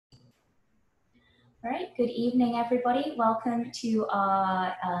All right, good evening, everybody. Welcome to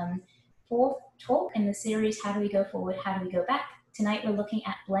our fourth talk in the series, How Do We Go Forward, How Do We Go Back? Tonight we're looking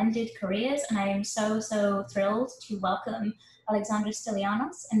at blended careers, and I am so thrilled to welcome Alexandra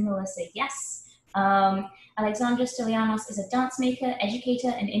Stilianos and Melissa Yes. Alexandra Stilianos is a dance maker, educator,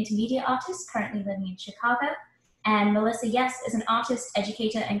 and intermedia artist currently living in Chicago. And Melissa Yes is an artist,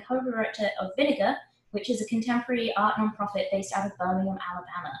 educator, and co-director of Vinegar, which is a contemporary art nonprofit based out of Birmingham,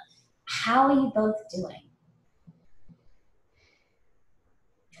 Alabama. How are you both doing?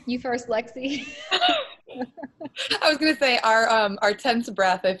 You first, Lexi. I was gonna say our tense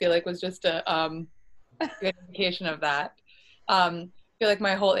breath, I feel like, was just a good indication of that. I feel like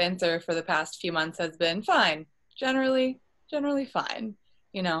my whole answer for the past few months has been fine, generally fine.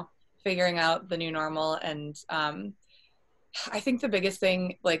 You know, figuring out the new normal, and I think the biggest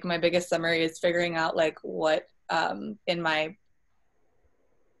thing, like my biggest summary, is figuring out like what in my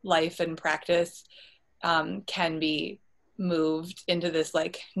life and practice can be moved into this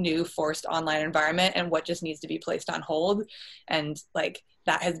like new forced online environment and what just needs to be placed on hold. And like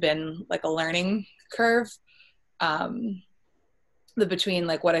that has been like a learning curve, the between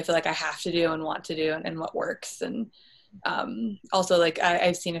like what I feel like I have to do and want to do and what works. And also like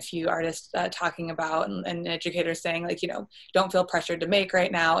I've seen a few artists talking about and educators saying like, you know, don't feel pressured to make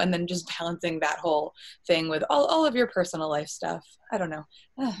right now, and then just balancing that whole thing with all of your personal life stuff. I don't know.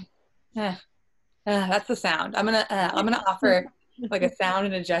 That's the sound. I'm gonna offer like a sound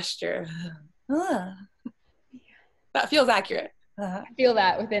and a gesture. That feels accurate. I feel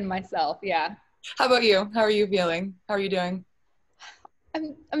that within myself. Yeah. How about you? How are you feeling? How are you doing?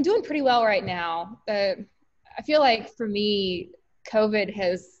 I'm doing pretty well right now. I feel like for me, COVID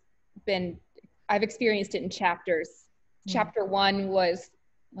has been, I've experienced it in chapters. Chapter 1 was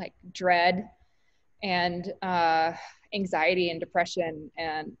like dread and anxiety and depression,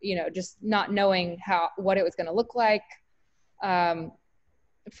 and you know, just not knowing what it was going to look like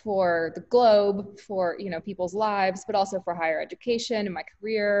for the globe, for, you know, people's lives, but also for higher education and my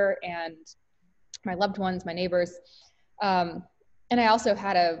career and my loved ones, my neighbors. And I also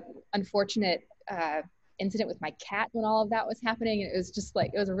had a unfortunate incident with my cat when all of that was happening. It was just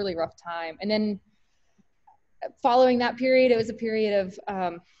like, it was a really rough time. And then following that period, it was a period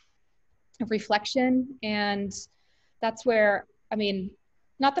of reflection. And that's where, I mean,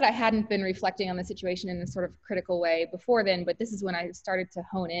 not that I hadn't been reflecting on the situation in a sort of critical way before then, but this is when I started to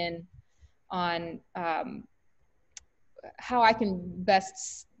hone in on how I can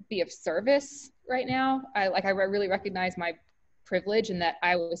best be of service right now. I really recognize my privilege in that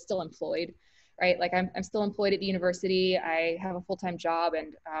I was still employed, right? Like I'm still employed at the university. I have a full-time job,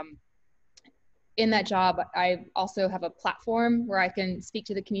 and in that job, I also have a platform where I can speak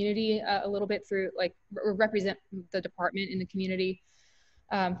to the community a little bit through, like, represent the department in the community,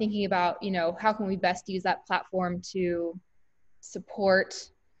 thinking about, you know, how can we best use that platform to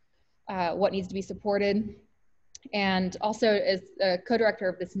support what needs to be supported. And also as a co-director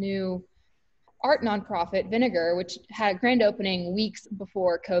of this new art nonprofit, Vinegar, which had a grand opening weeks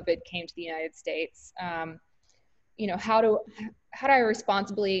before COVID came to the United States. You know, how do I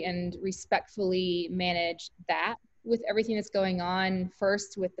responsibly and respectfully manage that with everything that's going on,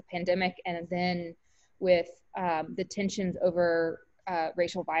 first with the pandemic and then with the tensions over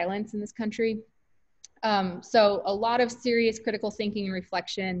racial violence in this country. So a lot of serious critical thinking and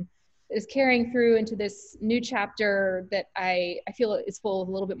reflection is carrying through into this new chapter that I feel is full of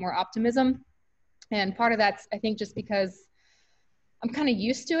a little bit more optimism. And part of that's, I think, just because I'm kind of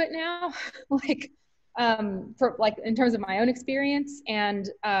used to it now, like, for like in terms of my own experience. And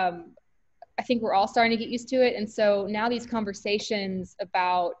I think we're all starting to get used to it. And so now these conversations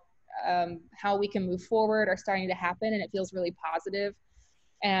about how we can move forward are starting to happen, and it feels really positive.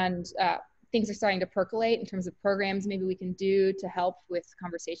 And things are starting to percolate in terms of programs maybe we can do to help with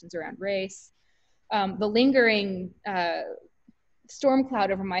conversations around race. The lingering storm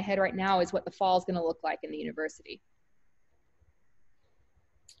cloud over my head right now is what the fall is going to look like in the university.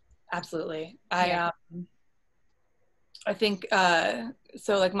 Absolutely. I think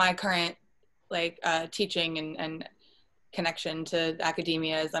so like my current like teaching and connection to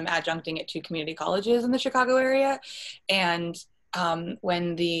academia is I'm adjuncting at 2 community colleges in the Chicago area. And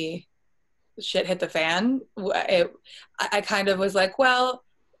when the shit hit the fan, I kind of was like, well,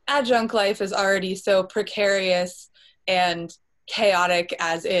 adjunct life is already so precarious and chaotic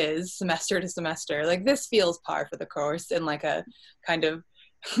as is, semester to semester. Like this feels par for the course in like a kind of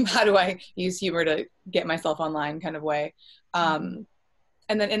how do I use humor to get myself online kind of way. And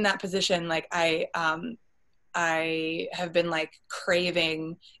then in that position, like I have been like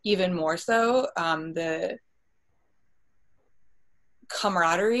craving even more so the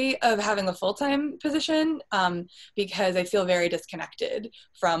camaraderie of having a full-time position, because I feel very disconnected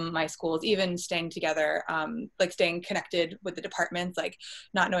from my schools, even staying together, like staying connected with the departments, like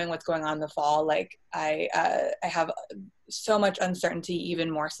not knowing what's going on in the fall. Like I have so much uncertainty, even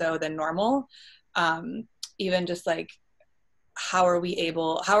more so than normal. Even just like, how are we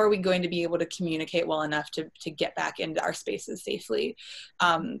going to be able to communicate well enough to get back into our spaces safely?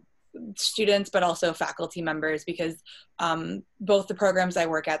 Students, but also faculty members, because both the programs I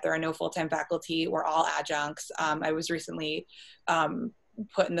work at, there are no full-time faculty. We're all adjuncts. I was recently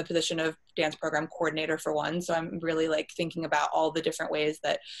put in the position of dance program coordinator for one. So I'm really like thinking about all the different ways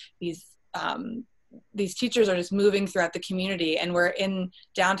that these teachers are just moving throughout the community. And we're in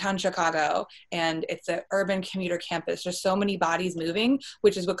downtown Chicago, and it's an urban commuter campus. There's so many bodies moving,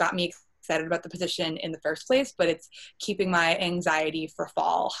 which is what got me excited about the position in the first place, but it's keeping my anxiety for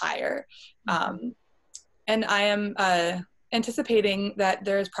fall higher. And I am anticipating that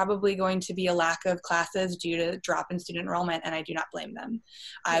there's probably going to be a lack of classes due to drop in student enrollment, and I do not blame them.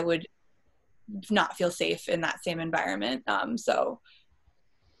 I would not feel safe in that same environment. So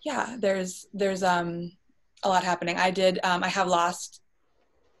yeah, there's a lot happening. I have lost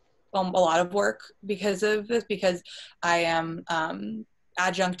a lot of work because of this, because I am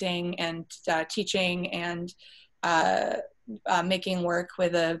adjuncting and teaching and making work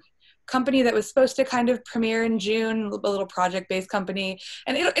with a company that was supposed to kind of premiere in June, a little project-based company,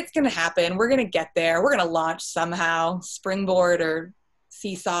 and it's going to happen. We're going to get there. We're going to launch somehow, Springboard or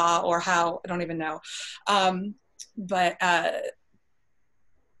Seesaw or how, I don't even know.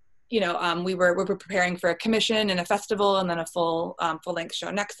 We're preparing for a commission and a festival, and then a full-length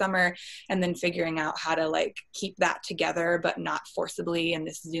show next summer, and then figuring out how to like keep that together but not forcibly in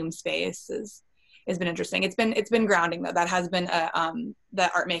this Zoom space has been interesting. It's been grounding though. That has been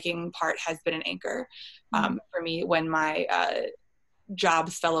the art making part has been an anchor for me when my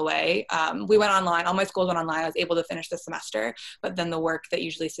jobs fell away. We went online. All my schools went online. I was able to finish the semester, but then the work that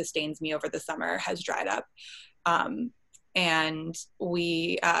usually sustains me over the summer has dried up. And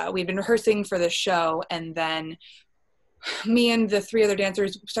we'd been rehearsing for the show, and then me and the three other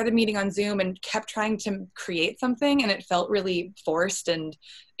dancers started meeting on Zoom and kept trying to create something, and it felt really forced and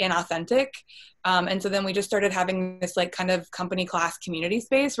inauthentic. And so then we just started having this like kind of company class community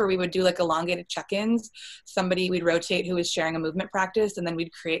space where we would do like elongated check-ins. We'd rotate who was sharing a movement practice, and then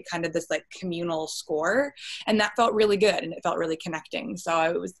we'd create kind of this like communal score. And that felt really good, and it felt really connecting.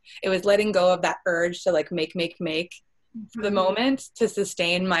 So it was letting go of that urge to like make for the moment to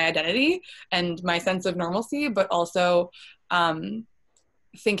sustain my identity and my sense of normalcy, but also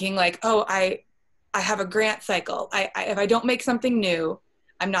thinking like, oh, I have a grant cycle. If I don't make something new,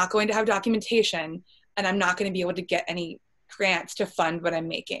 I'm not going to have documentation, and I'm not going to be able to get any grants to fund what I'm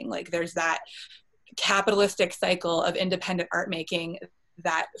making. Like there's that capitalistic cycle of independent art making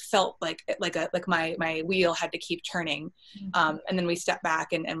that felt like my wheel had to keep turning. And then we stepped back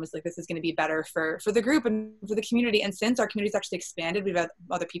and was like, this is going to be better for the group and for the community. And since our community's actually expanded, we've had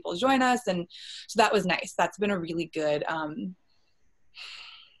other people join us. And so that was nice. That's been a really good,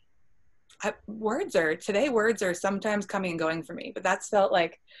 words are sometimes coming and going for me, but that's felt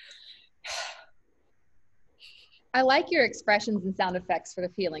like. I like your expressions and sound effects for the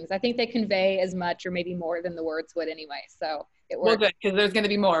feelings. I think they convey as much or maybe more than the words would anyway. So it works. Well, good, because there's going to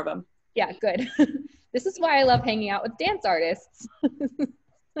be more of them. Yeah, good. This is why I love hanging out with dance artists.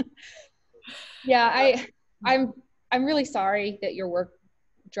 Yeah, I'm really sorry that your work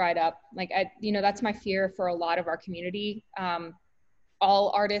dried up. Like that's my fear for a lot of our community.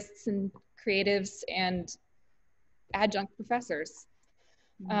 All artists and creatives and adjunct professors.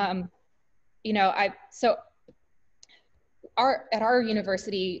 At our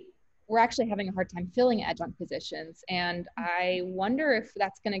university, we're actually having a hard time filling adjunct positions, and I wonder if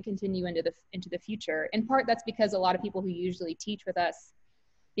that's going to continue into the future. In part, that's because a lot of people who usually teach with us,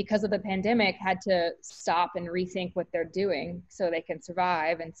 because of the pandemic, had to stop and rethink what they're doing so they can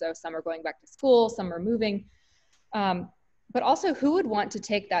survive. And so some are going back to school, some are moving. But also, who would want to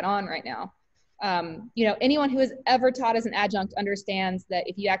take that on right now? Anyone who has ever taught as an adjunct understands that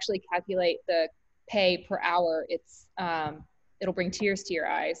if you actually calculate the pay per hour, it'll bring tears to your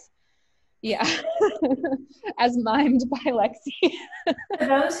eyes. Yeah. As mimed by Lexi. For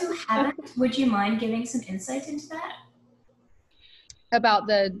those who haven't, would you mind giving some insight into that? About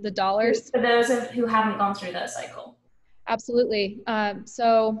the dollars? For those who haven't gone through that cycle. Absolutely.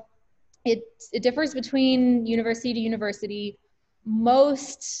 So it differs between university to university.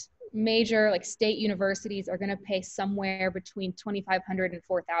 Most major like state universities are going to pay somewhere between $2,500 and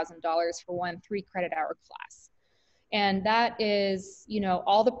 $4,000 for one 3 credit hour class. And that is,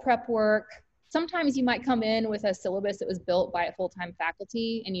 all the prep work, sometimes you might come in with a syllabus that was built by a full-time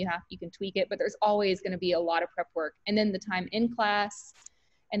faculty and you can tweak it, but there's always going to be a lot of prep work. And then the time in class,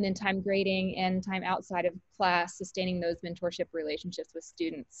 and then time grading and time outside of class, sustaining those mentorship relationships with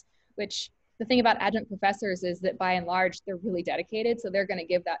students, which the thing about adjunct professors is that by and large, they're really dedicated. So they're going to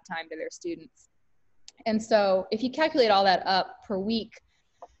give that time to their students. And so if you calculate all that up per week,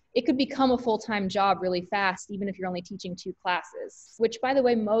 it could become a full-time job really fast, even if you're only teaching 2 classes, which, by the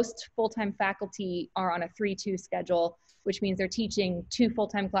way, most full-time faculty are on a 3-2 schedule, which means they're teaching 2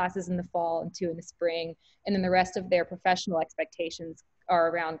 full-time classes in the fall and 2 in the spring. And then the rest of their professional expectations are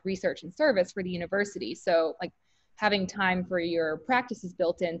around research and service for the university. So like having time for your practice is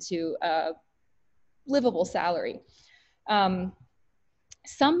built into a livable salary. Some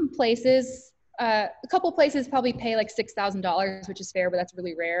places, a couple places probably pay like $6,000, which is fair, but that's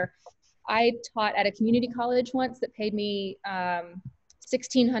really rare. I taught at a community college once that paid me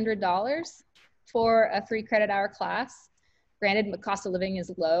 $1,600 for a 3 credit hour class. Granted, the cost of living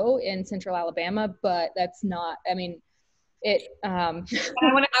is low in central Alabama, but that's not, I mean, it. I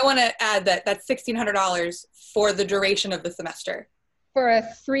want to add that that's $1,600 for the duration of the semester. For a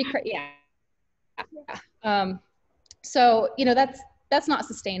 3 credit, yeah. So, you know, that's not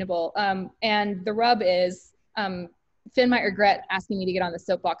sustainable. And the rub is, Finn might regret asking me to get on the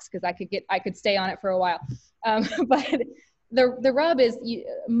soapbox because I could stay on it for a while. But the rub is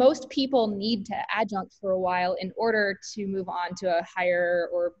most people need to adjunct for a while in order to move on to a higher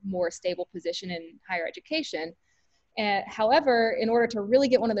or more stable position in higher education. However, in order to really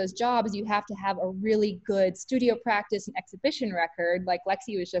get one of those jobs, you have to have a really good studio practice and exhibition record, like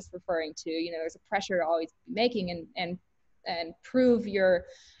Lexi was just referring to. You know, there's a pressure to always be making and prove your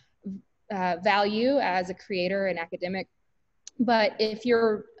value as a creator and academic. But if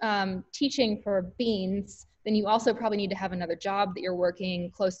you're teaching for beans, then you also probably need to have another job that you're working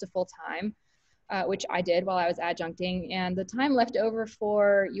close to full time, which I did while I was adjuncting. And the time left over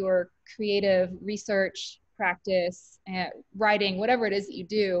for your creative research, practice, and writing, whatever it is that you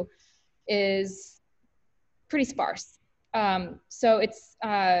do, is pretty sparse. So it's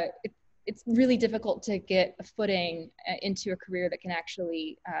really difficult to get a footing into a career that can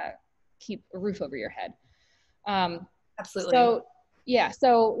actually keep a roof over your head. Absolutely. So yeah,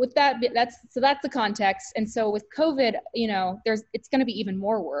 so with that, that's the context. And so with COVID, you know, it's going to be even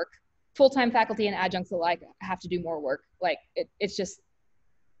more work. Full-time faculty and adjuncts alike have to do more work. Like it's just,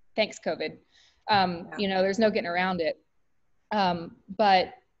 thanks COVID. You know, there's no getting around it.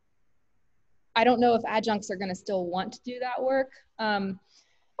 But I don't know if adjuncts are going to still want to do that work.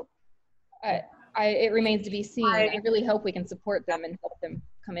 It remains to be seen. I really hope we can support them and help them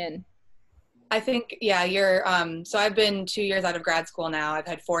come in. I think, yeah, so I've been 2 years out of grad school now. I've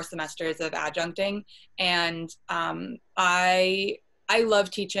had 4 semesters of adjuncting, and I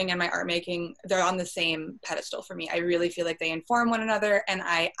love teaching and my art making. They're on the same pedestal for me. I really feel like they inform one another, and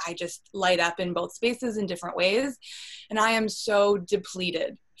I just light up in both spaces in different ways. And I am so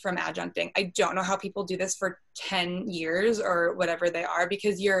depleted from adjuncting. I don't know how people do this for 10 years or whatever they are,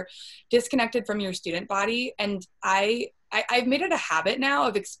 because you're disconnected from your student body. And I've made it a habit now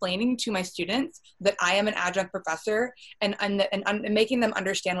of explaining to my students that I am an adjunct professor and making them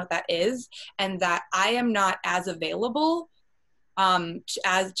understand what that is, and that I am not as available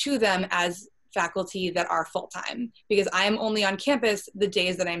to them as faculty that are full-time, because I am only on campus the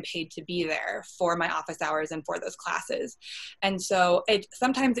days that I'm paid to be there for my office hours and for those classes. And so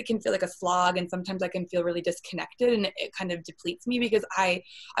sometimes it can feel like a slog, and sometimes I can feel really disconnected, and it kind of depletes me, because I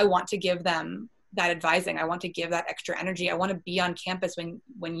want to give them that advising. I want to give that extra energy. I want to be on campus when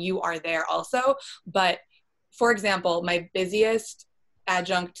you are there also. But for example, my busiest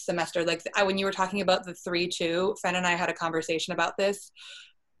adjunct semester, like when you were talking about the 3-2, Fen and I had a conversation about this,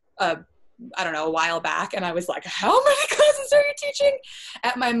 I don't know, a while back. And I was like, how many classes are you teaching?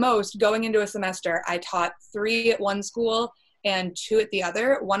 At my most, going into a semester, I taught 3 at one school and 2 at the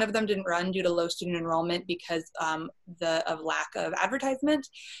other. One of them didn't run due to low student enrollment because of lack of advertisement.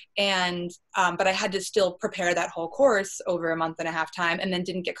 And, but I had to still prepare that whole course over a month and a half time, and then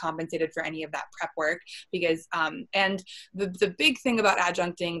didn't get compensated for any of that prep work because, and the big thing about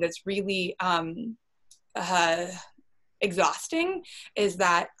adjuncting that's really, exhausting is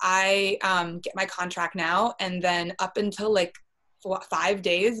that I get my contract now, and then up until like 5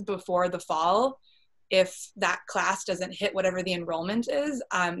 days before the fall, if that class doesn't hit whatever the enrollment is,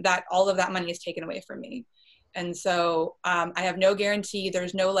 that all of that money is taken away from me. And so I have no guarantee.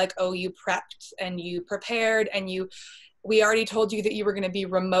 There's no like, oh, you prepped and you prepared and we already told you that you were going to be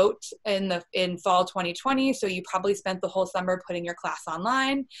remote in fall 2020. So you probably spent the whole summer putting your class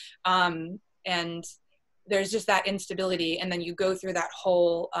online. And there's just that instability. And then you go through that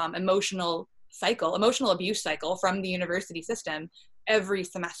whole emotional cycle, emotional abuse cycle from the university system every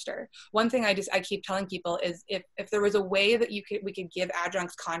semester. One thing I keep telling people is if there was a way that we could give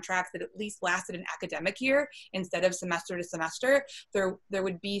adjuncts contracts that at least lasted an academic year instead of semester to semester, there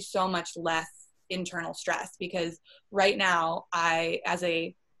would be so much less internal stress. Because right now, as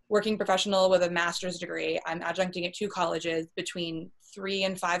a working professional with a master's degree, I'm adjuncting at 2 colleges between 3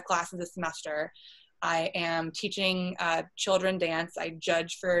 and 5 classes a semester. I am teaching children dance. I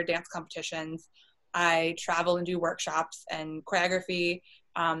judge for dance competitions. I travel and do workshops and choreography.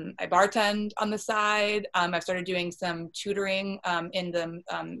 I bartend on the side. I've started doing some tutoring in the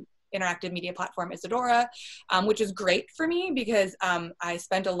interactive media platform Isadora, which is great for me because I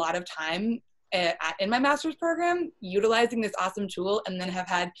spent a lot of time in my master's program utilizing this awesome tool, and then have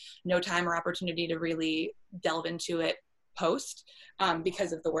had no time or opportunity to really delve into it post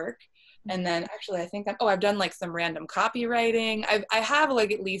because of the work. And then actually I think I've done like some random copywriting. I have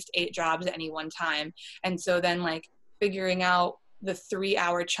like at least 8 jobs at any one time. And so then like figuring out the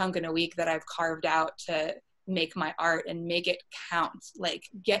 3-hour chunk in a week that I've carved out to make my art and make it count. Like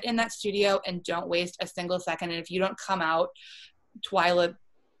get in that studio and don't waste a single second. And if you don't come out, Twyla,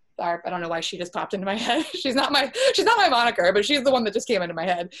 I don't know why she just popped into my head. She's not my moniker, but she's the one that just came into my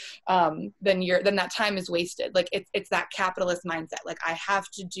head. Then that time is wasted. Like it's that capitalist mindset. Like I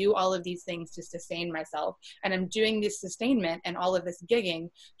have to do all of these things to sustain myself, and I'm doing this sustainment and all of this gigging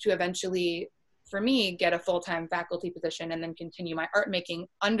to eventually, for me, get a full-time faculty position and then continue my art making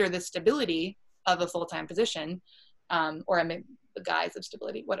under the stability of a full-time position, or I mean the guise of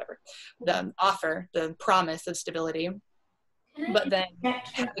stability, whatever, the promise of stability. But then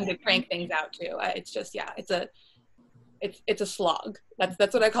having to crank things out too. It's just, yeah, it's a slog.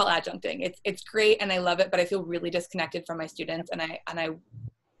 That's what I call adjuncting. It's great and I love it, but I feel really disconnected from my students, and I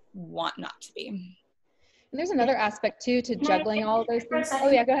want not to be. And there's another aspect too to juggling all of those things.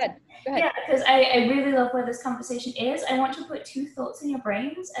 Oh yeah, go ahead. Yeah, because I really love where this conversation is. I want to put 2 thoughts in your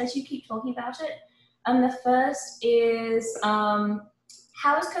brains as you keep talking about it. The first is how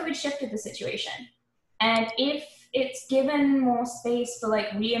has COVID shifted the situation? And if it's given more space for like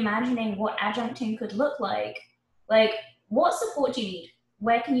reimagining what adjuncting could look like what support do you need?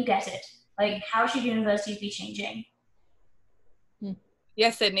 Where can you get it? Like how should universities be changing?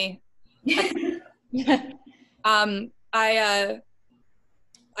 Yes, Sydney. We'll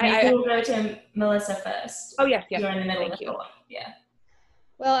go to Melissa first. Oh yes, yes. You're in the middle Thank of the you. thought. Yeah.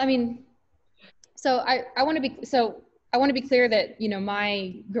 Well, I mean, so I want to be clear that, you know,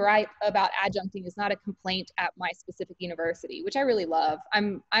 my gripe about adjuncting is not a complaint at my specific university, which I really love.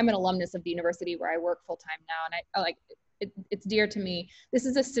 I'm an alumnus of the university where I work full time now, and I like it, it's dear to me. This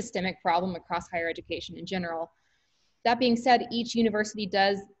is a systemic problem across higher education in general. That being said, each university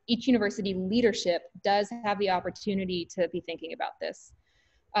leadership does have the opportunity to be thinking about this.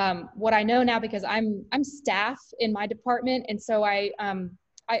 What I know now, because I'm staff in my department, and so I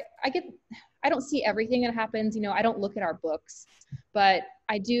don't see everything that happens. You know, I don't look at our books, but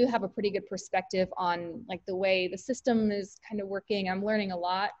I do have a pretty good perspective on like the way the system is kind of working. I'm learning a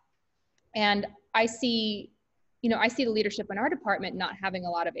lot, and I see the leadership in our department not having a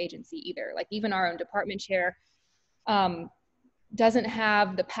lot of agency either. Like even our own department chair doesn't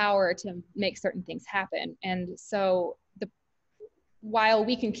have the power to make certain things happen. And so while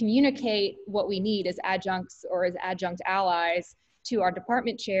we can communicate what we need as adjuncts or as adjunct allies to our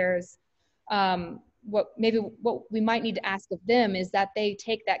department chairs, what we might need to ask of them is that they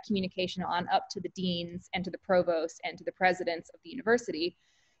take that communication on up to the deans and to the provosts and to the presidents of the university,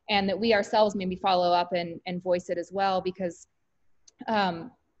 and that we ourselves maybe follow up and voice it as well, because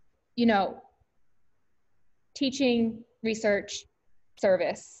you know, teaching, research,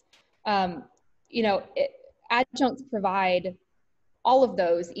 service, you know, adjuncts provide all of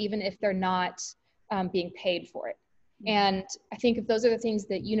those, even if they're not being paid for it. And I think if those are the things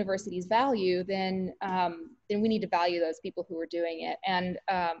that universities value, then we need to value those people who are doing it. And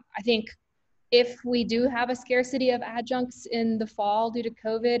I think if we do have a scarcity of adjuncts in the fall due to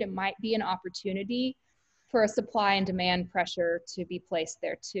COVID, it might be an opportunity for a supply and demand pressure to be placed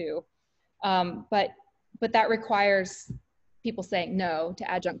there too. But that requires people saying no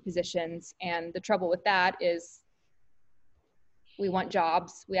to adjunct positions. And the trouble with that is we want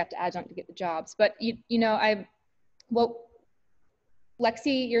jobs. We have to adjunct to get the jobs. But you know,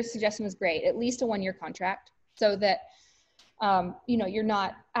 Lexi, your suggestion was great. At least a 1-year contract, so that you know, you're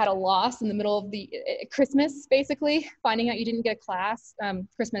not at a loss in the middle of the Christmas, basically finding out you didn't get a class,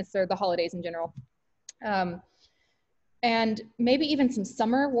 Christmas or the holidays in general, and maybe even some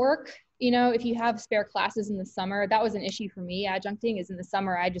summer work. You know, if you have spare classes in the summer, that was an issue for me. Adjuncting is in the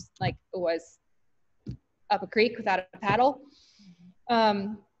summer, I just like was up a creek without a paddle.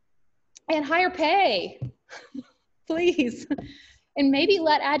 And higher pay, please. And maybe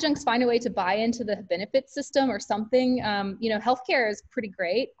let adjuncts find a way to buy into the benefits system or something. You know, healthcare is pretty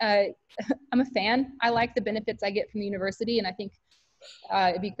great. I'm a fan. I like the benefits I get from the university, and I think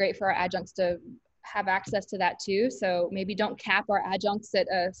it'd be great for our adjuncts to have access to that too. So maybe don't cap our adjuncts at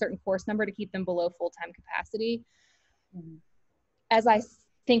a certain course number to keep them below full-time capacity. As I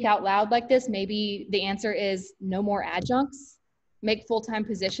think out loud like this, maybe the answer is no more adjuncts. Make full-time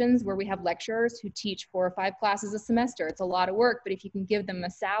positions where we have lecturers who teach 4 or 5 classes a semester. It's a lot of work, but if you can give them a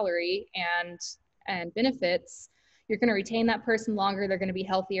salary and benefits, you're going to retain that person longer. They're going to be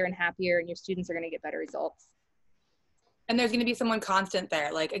healthier and happier, and your students are going to get better results. And there's going to be someone constant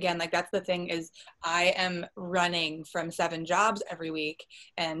there. Like, again, like that's the thing is I am running from 7 jobs every week.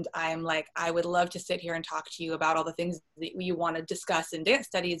 And I'm like, I would love to sit here and talk to you about all the things that you want to discuss in dance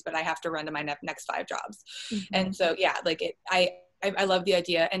studies, but I have to run to my next 5 jobs. And so, yeah, like I love the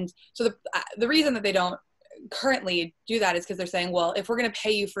idea. And so the reason that they don't currently do that is because they're saying, well, if we're going to pay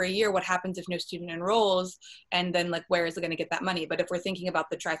you for a year, what happens if no student enrolls? And then like, where is it going to get that money? But if we're thinking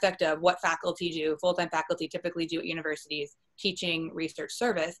about the trifecta of what faculty do, full-time faculty typically do at universities, teaching, research,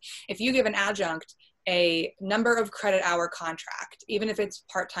 service, if you give an adjunct a number of credit hour contract, even if it's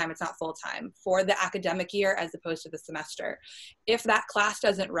part-time, it's not full-time, for the academic year as opposed to the semester. If that class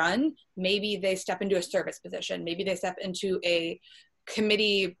doesn't run, maybe they step into a service position, maybe they step into a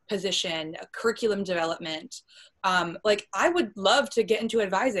committee position, a curriculum development. Like I would love to get into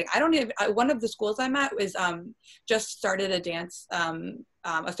advising. One of the schools I'm at was just started a dance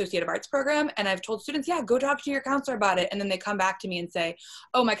associative arts program, and I've told students, yeah, go talk to your counselor about it. And then they come back to me and say,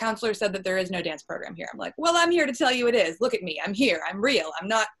 oh, my counselor said that there is no dance program here. I'm like, well, I'm here to tell you it is. Look at me, I'm here, I'm real, I'm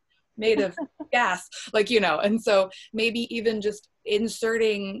not made of gas, like, you know. And so maybe even just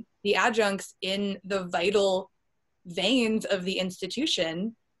inserting the adjuncts in the vital veins of the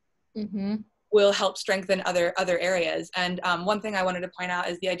institution will help strengthen other areas. And one thing I wanted to point out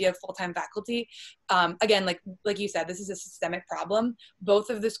is the idea of full-time faculty. Again, like you said, this is a systemic problem.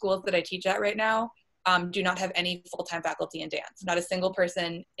 Both of the schools that I teach at right now do not have any full-time faculty in dance. Not a single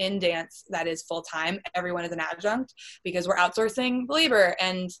person in dance that is full-time. Everyone is an adjunct because we're outsourcing labor.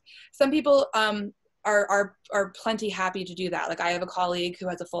 And some people are plenty happy to do that. Like I have a colleague who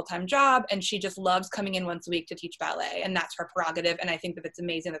has a full-time job and she just loves coming in once a week to teach ballet, and that's her prerogative. And I think that it's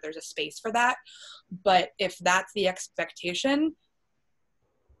amazing that there's a space for that. But if that's the expectation,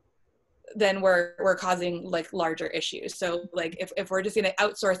 then we're causing like larger issues. So like if we're just going to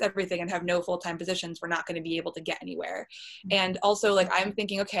outsource everything and have no full-time positions, we're not going to be able to get anywhere. And also like I'm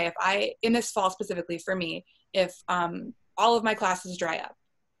thinking, okay, if in this fall specifically for me, if all of my classes dry up,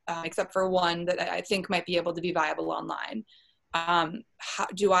 except for one that I think might be able to be viable online. How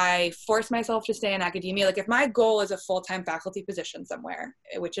do I force myself to stay in academia? Like if my goal is a full-time faculty position somewhere,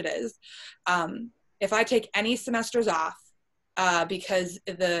 which it is, if I take any semesters off because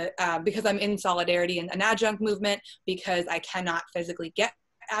I'm in solidarity in an adjunct movement, because I cannot physically get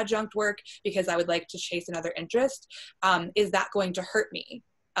adjunct work, because I would like to chase another interest, is that going to hurt me?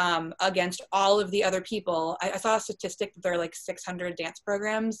 Against all of the other people. I saw a statistic that there are like 600 dance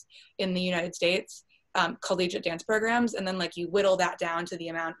programs in the United States, collegiate dance programs, and then like you whittle that down to the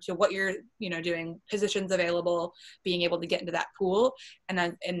amount to what you're doing, positions available, being able to get into that pool,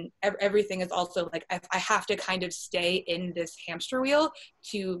 and everything is also like I have to kind of stay in this hamster wheel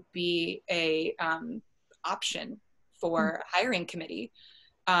to be a option for hiring committee.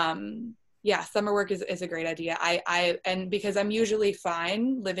 Yeah, summer work is a great idea. And because I'm usually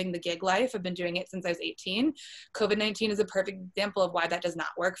fine living the gig life, I've been doing it since I was 18. COVID-19 is a perfect example of why that does not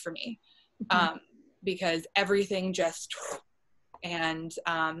work for me. Because everything just, and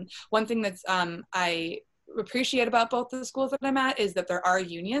one thing that's I appreciate about both the schools that I'm at is that there are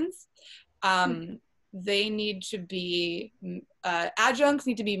unions. They need to be, adjuncts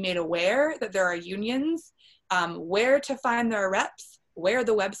need to be made aware that there are unions, where to find their reps, where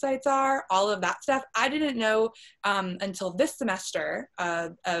the websites are, all of that stuff. I didn't know until this semester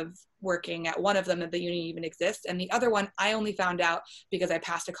of working at one of them that the union even exists. And the other one, I only found out because I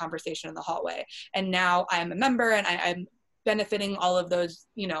passed a conversation in the hallway. And now I'm a member and I'm benefiting all of those,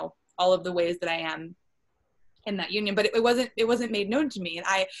 all of the ways that I am in that union, but it wasn't made known to me.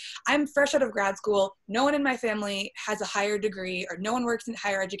 And I'm fresh out of grad school. No one in my family has a higher degree, or no one works in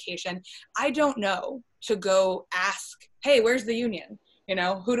higher education. I don't know to go ask, hey, where's the union?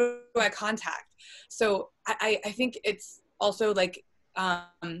 Who do I contact? So I think it's also like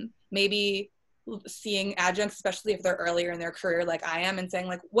maybe seeing adjuncts, especially if they're earlier in their career like I am, and saying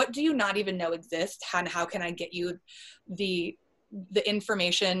like, what do you not even know exists? How can I get you the the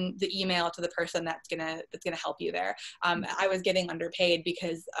information, the email to the person that's gonna help you there. I was getting underpaid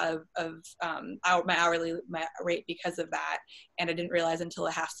because of my rate because of that, and I didn't realize until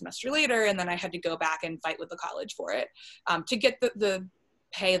a half semester later, and then I had to go back and fight with the college for it to get the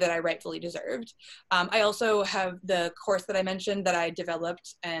pay that I rightfully deserved. I also have the course that I mentioned that I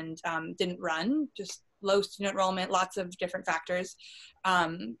developed and didn't run, just low student enrollment, lots of different factors.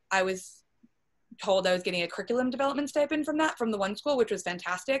 I was told I was getting a curriculum development stipend from the one school, which was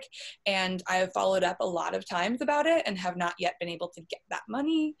fantastic. And I have followed up a lot of times about it and have not yet been able to get that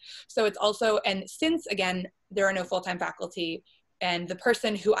money. So it's also, and since again, there are no full-time faculty, and the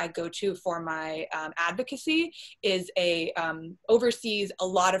person who I go to for my advocacy is oversees a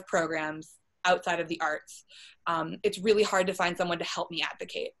lot of programs outside of the arts. It's really hard to find someone to help me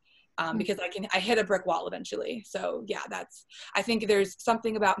advocate. Because I hit a brick wall eventually. So yeah, I think there's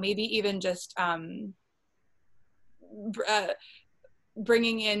something about maybe even just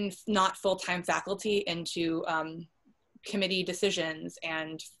bringing in not full-time faculty into committee decisions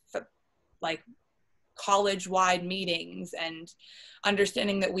and like college-wide meetings, and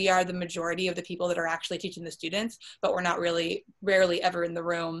understanding that we are the majority of the people that are actually teaching the students, but we're not rarely ever in the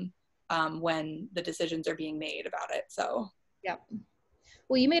room when the decisions are being made about it. So yeah.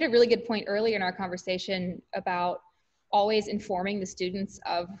 Well, you made a really good point earlier in our conversation about always informing the students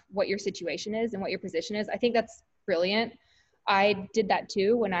of what your situation is and what your position is. I think that's brilliant. I did that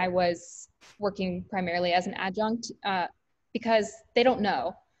too when I was working primarily as an adjunct because they don't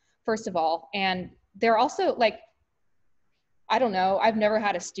know, first of all. And they're also like, I don't know, I've never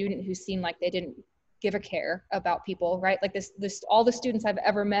had a student who seemed like they didn't give a care about people, right? Like all the students I've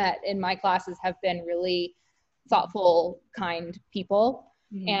ever met in my classes have been really thoughtful, kind people.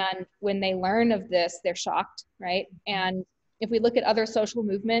 Mm-hmm. And when they learn of this, they're shocked, right? And if we look at other social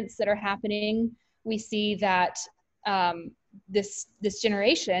movements that are happening, we see that this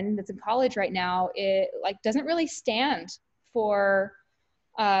generation that's in college right now, it like doesn't really stand for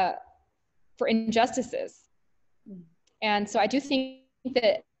injustices. And so I do think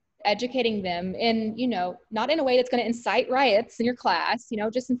that educating them in, not in a way that's going to incite riots in your class,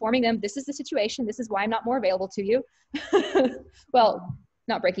 just informing them, this is the situation, this is why I'm not more available to you. Well,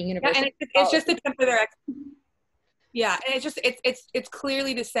 not breaking universal. Yeah, and it's just to temper their yeah, and it's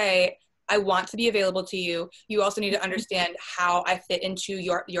clearly to say, I want to be available to you. You also need to understand how I fit into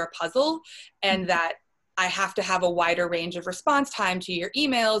your puzzle, and that I have to have a wider range of response time to your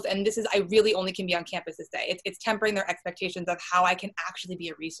emails. And I really only can be on campus this day. It's tempering their expectations of how I can actually be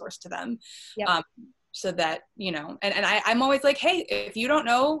a resource to them. Yep. So that, I'm always like, hey, if you don't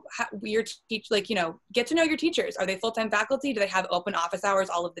know how your get to know your teachers. Are they full-time faculty? Do they have open office hours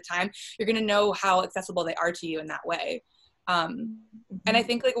all of the time? You're going to know how accessible they are to you in that way. And I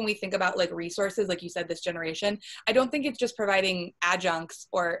think like when we think about like resources, like you said, this generation, I don't think it's just providing adjuncts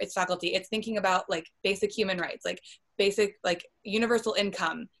or it's faculty. It's thinking about like basic human rights, like basic, like universal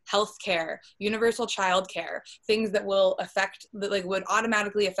income, healthcare, universal childcare, things that will would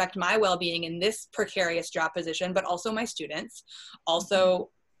automatically affect my well-being in this precarious job position, but also my students, also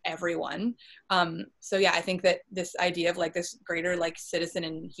everyone. So yeah, I think that this idea of like this greater like citizen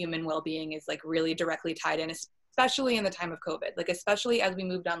and human well-being is like really directly tied in, especially in the time of COVID, like especially as we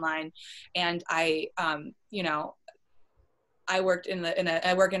moved online. And I work in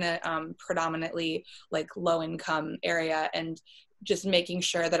a predominantly like low income area, and just making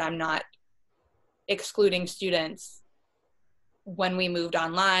sure that I'm not excluding students when we moved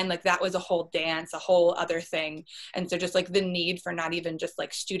online, like that was a whole dance, a whole other thing. And so just like the need for not even just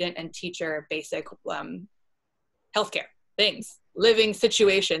like student and teacher basic healthcare things, living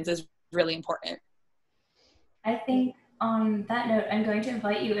situations is really important. I think on that note, I'm going to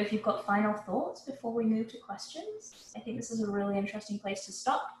invite you if you've got final thoughts before we move to questions. I think this is a really interesting place to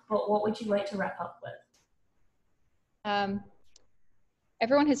stop, but what would you like to wrap up with?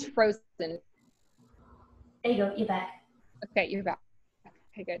 Everyone has frozen. There you go, you're back. Okay, you're back.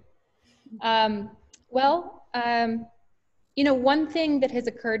 Okay, good. One thing that has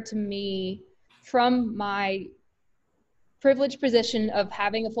occurred to me from my privileged position of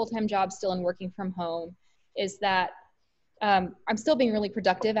having a full-time job still and working from home is that I'm still being really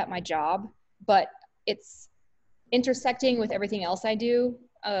productive at my job, but it's intersecting with everything else I do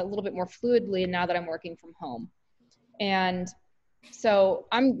a little bit more fluidly now that I'm working from home. And so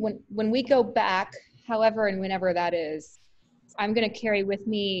when we go back, however and whenever that is, I'm going to carry with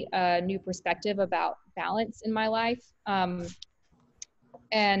me a new perspective about balance in my life, and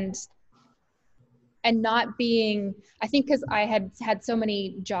not being, I think because I had so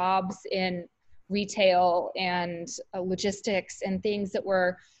many jobs in retail and logistics and things that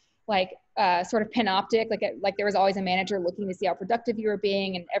were sort of panoptic, like there was always a manager looking to see how productive you were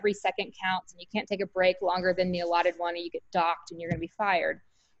being, and every second counts, and you can't take a break longer than the allotted one, or you get docked and you're going to be fired,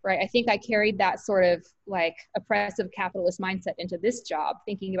 right? I think I carried that sort of like oppressive capitalist mindset into this job,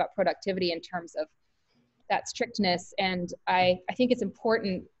 thinking about productivity in terms of that strictness. And I think it's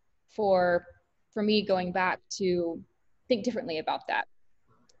important for me going back to think differently about that,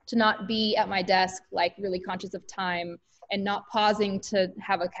 to not be at my desk like really conscious of time and not pausing to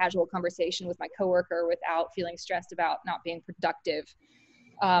have a casual conversation with my coworker without feeling stressed about not being productive.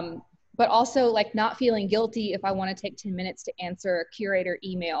 But also like not feeling guilty if I want to take 10 minutes to answer a curator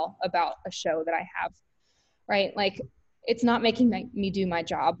email about a show that I have, right? Like it's not making me do my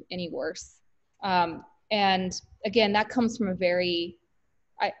job any worse. And again, that comes from a very,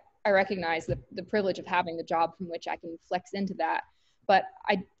 I recognize the privilege of having the job from which I can flex into that. But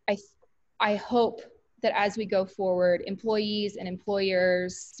I hope that as we go forward, employees and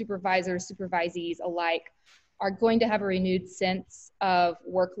employers, supervisors, supervisees alike are going to have a renewed sense of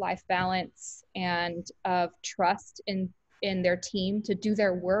work-life balance and of trust in their team to do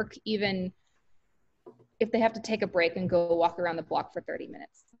their work, even if they have to take a break and go walk around the block for 30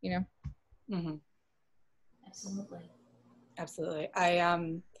 minutes, you know? Mm-hmm. Absolutely.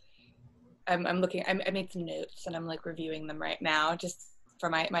 I'm looking, I made some notes and I'm like reviewing them right now just for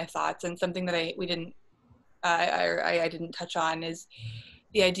my thoughts. And something that I didn't touch on is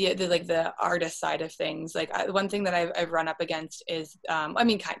the idea that like the artist side of things. Like one thing that I've run up against is, I'm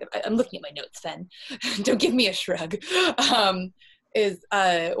looking at my notes then, don't give me a shrug, is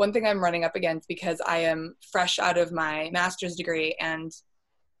one thing I'm running up against because I am fresh out of my master's degree and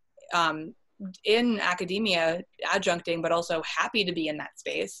in academia, adjuncting, but also happy to be in that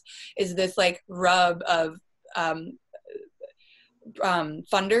space, is this like rub of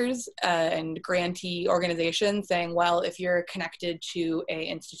funders and grantee organizations saying, well, if you're connected to a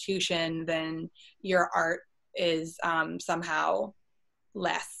institution, then your art is somehow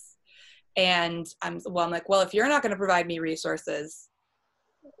less. And I'm like, well, if you're not going to provide me resources,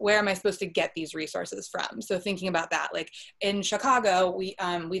 where am I supposed to get these resources from? So thinking about that, like in Chicago,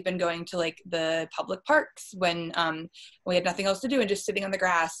 we've been going to like the public parks when we had nothing else to do and just sitting on the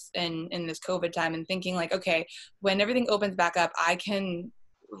grass in this COVID time and thinking like, okay, when everything opens back up, I can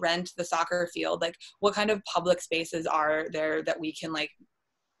rent the soccer field. Like what kind of public spaces are there that we can like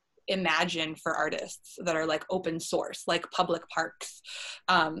imagine for artists that are like open source, like public parks,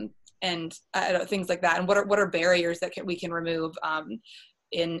 and things like that. And what are barriers that we can remove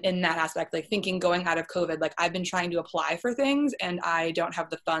in that aspect, like thinking going out of COVID, like I've been trying to apply for things and I don't have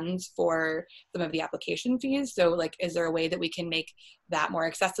the funds for some of the application fees. So like, is there a way that we can make that more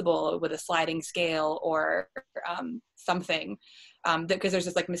accessible with a sliding scale or something? Because there's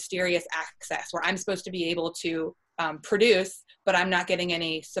this like mysterious access where I'm supposed to be able to produce, but I'm not getting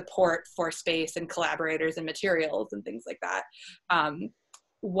any support for space and collaborators and materials and things like that.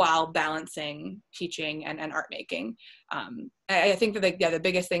 While balancing teaching and art making. I think that the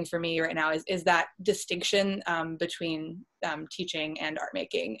biggest thing for me right now is that distinction between teaching and art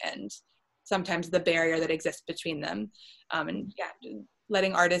making, and sometimes the barrier that exists between them. And yeah,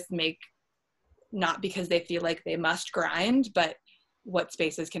 letting artists make, not because they feel like they must grind, but what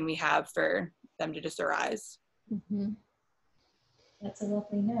spaces can we have for them to just arise? Mm-hmm. That's a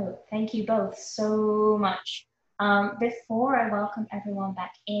lovely note. Thank you both so much. Before I welcome everyone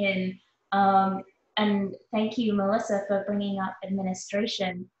back in, and thank you, Melissa, for bringing up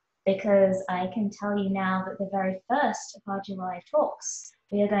administration, because I can tell you now that the very first of our July talks,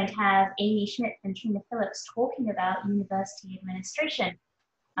 we are going to have Amy Schmidt and Trina Phillips talking about university administration,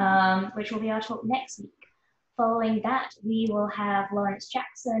 which will be our talk next week. Following that, we will have Lawrence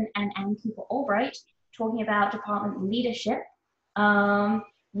Jackson and Anne Cooper Albright talking about department leadership.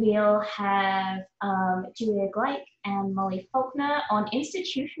 We'll have Julia Gleich and Molly Faulkner on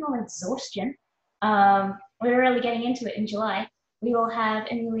institutional exhaustion. We're really getting into it in July. We will have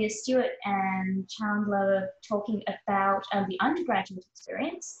Amelia Stewart and Chandler talking about the undergraduate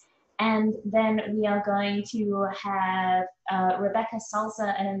experience. And then we are going to have Rebecca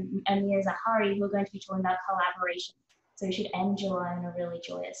Salsa and Amir Zahari, who are going to be talking about collaboration. So we should end July on a really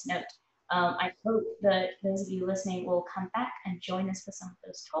joyous note. I hope that those of you listening will come back and join us for some of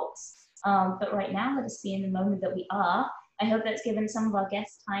those talks. But right now, let us be in the moment that we are. I hope that's given some of our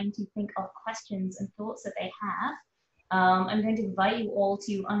guests time to think of questions and thoughts that they have. I'm going to invite you all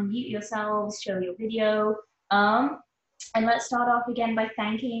to unmute yourselves, show your video. And let's start off again by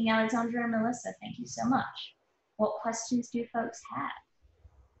thanking Alexandra and Melissa. Thank you so much. What questions do folks have?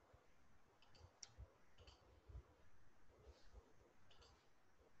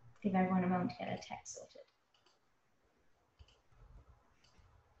 Give everyone a moment to get a text sorted.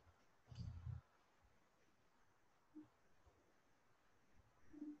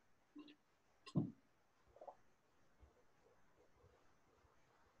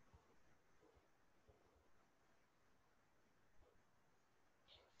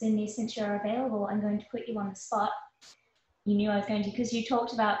 Cindy, since you're available, I'm going to put you on the spot. You knew I was going to, because you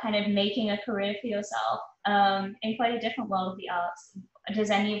talked about kind of making a career for yourself in quite a different world of the arts. Does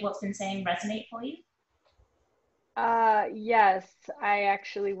any of what's been saying resonate for you? Yes, I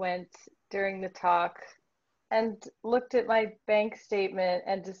actually went during the talk and looked at my bank statement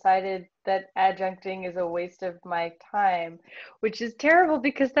and decided that adjuncting is a waste of my time, which is terrible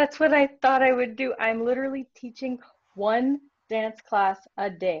because that's what I thought I would do. I'm literally teaching one dance class a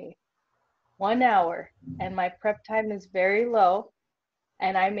day, 1 hour, and my prep time is very low,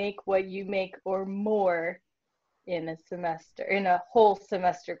 and I make what you make or more in a semester, in a whole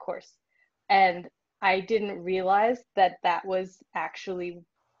semester course. And I didn't realize that that was actually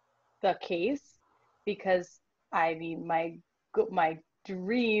the case, because I mean, my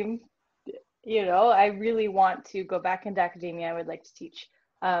dream, I really want to go back into academia. I would like to teach.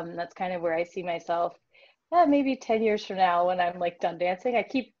 That's kind of where I see myself, maybe 10 years from now when I'm like done dancing. I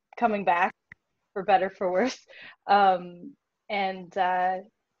keep coming back, for better, for worse. I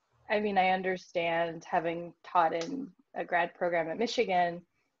mean, I understand, having taught in a grad program at Michigan.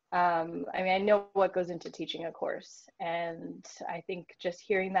 I mean, I know what goes into teaching a course, and I think just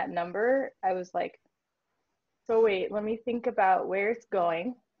hearing that number, I was like, so wait, let me think about where it's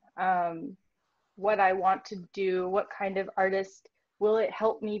going, what I want to do, what kind of artist will it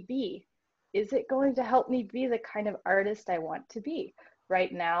help me be? Is it going to help me be the kind of artist I want to be?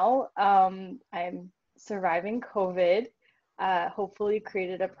 Right now, I'm surviving COVID, hopefully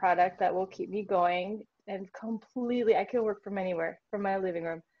created a product that will keep me going, and completely, I can work from anywhere, from my living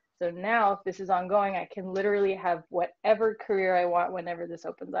room. So now, if this is ongoing, I can literally have whatever career I want whenever this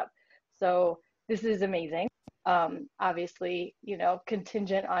opens up. So this is amazing. Obviously,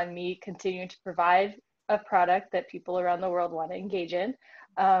 contingent on me continuing to provide a product that people around the world want to engage in.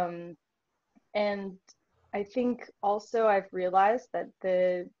 And I think also I've realized that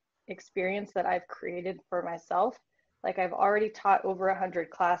the experience that I've created for myself, like I've already taught over 100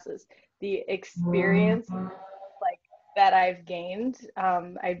 classes, the experience like that I've gained,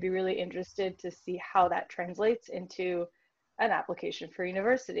 I'd be really interested to see how that translates into an application for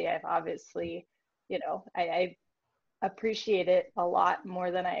university. I've obviously, I appreciate it a lot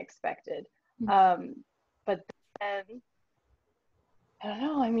more than I expected. But then, I don't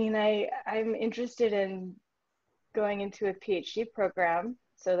know, I mean, I'm interested in going into a PhD program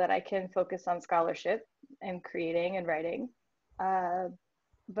so that I can focus on scholarship and creating and writing.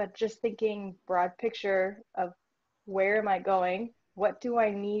 But just thinking broad picture of where am I going? What do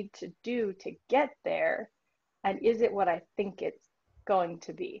I need to do to get there? And is it what I think it's going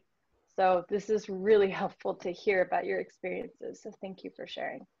to be? So this is really helpful to hear about your experiences. So thank you for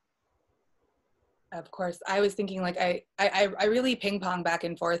sharing. Of course. I was thinking like, I really ping pong back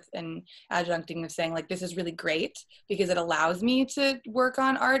and forth in adjuncting of saying like, this is really great because it allows me to work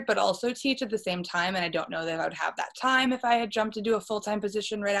on art, but also teach at the same time. And I don't know that I would have that time if I had jumped to do a full-time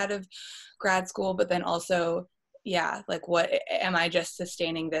position right out of grad school, but then also, yeah, like what, am I just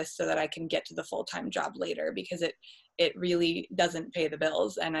sustaining this so that I can get to the full-time job later? Because it really doesn't pay the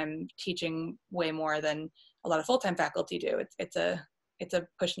bills, and I'm teaching way more than a lot of full-time faculty do. It's a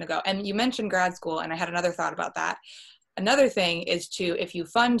push and a go. And you mentioned grad school, and I had another thought about that. Another thing is if you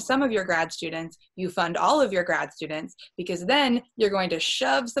fund some of your grad students, you fund all of your grad students, because then you're going to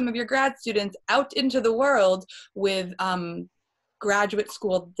shove some of your grad students out into the world with graduate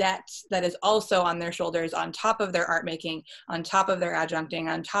school debt that is also on their shoulders, on top of their art making, on top of their adjuncting,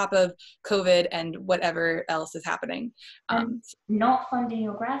 on top of COVID and whatever else is happening. Not funding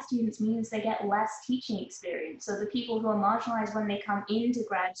your grad students means they get less teaching experience. So the people who are marginalized when they come into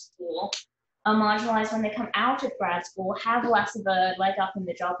grad school are marginalized when they come out of grad school, have less of a leg up in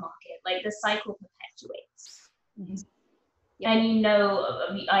the job market. Like the cycle perpetuates. Mm-hmm. And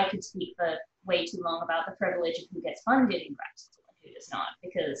I could speak for way too long about the privilege of who gets funded in grad school and who does not,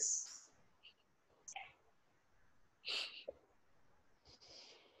 because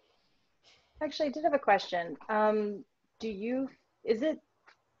Actually, I did have a question. Is it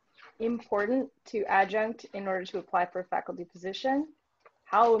important to adjunct in order to apply for a faculty position?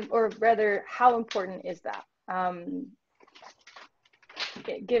 How important is that?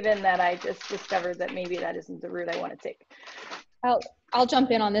 Given that I just discovered that maybe that isn't the route I want to take. I'll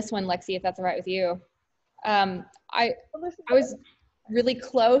jump in on this one, Lexi, if that's all right with you. I was really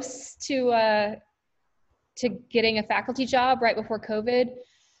close to getting a faculty job right before COVID.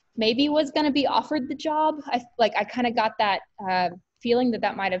 Maybe was going to be offered the job. I kind of got that feeling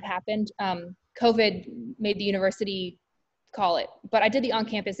that might have happened. COVID made the university call it, but I did the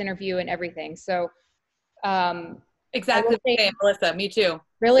on-campus interview and everything. So exactly the same, Melissa. Me too.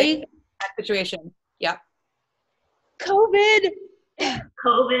 Really? Same situation. Yep. COVID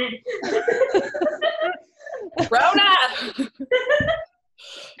COVID. Rona!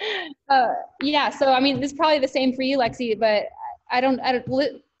 Yeah, so I mean, this is probably the same for you, Lexi, but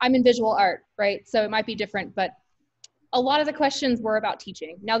I'm in visual art, right? So it might be different, but a lot of the questions were about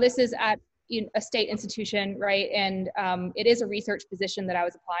teaching. Now this is at a state institution, right? And it is a research position that I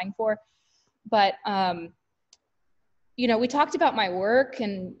was applying for, but we talked about my work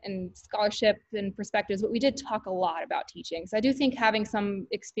and scholarship and perspectives, but we did talk a lot about teaching. So I do think having some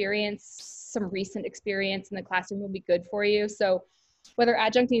recent experience in the classroom will be good for you. So whether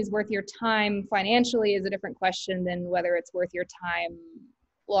adjuncting is worth your time financially is a different question than whether it's worth your time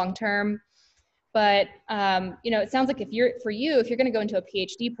long-term. But, it sounds like if you're going to go into a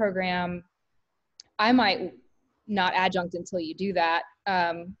PhD program, I might not adjunct until you do that.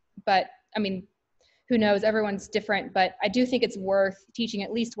 But I mean, who knows, everyone's different, but I do think it's worth teaching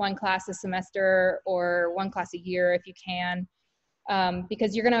at least one class a semester or one class a year if you can,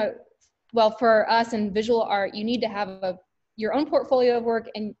 because for us in visual art, you need to have your own portfolio of work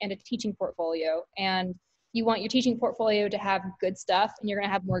and a teaching portfolio. And you want your teaching portfolio to have good stuff, and you're going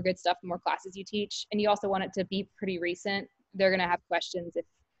to have more good stuff the more classes you teach. And you also want it to be pretty recent. They're going to have questions if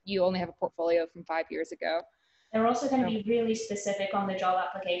you only have a portfolio from 5 years ago. They're also going to be really specific on the job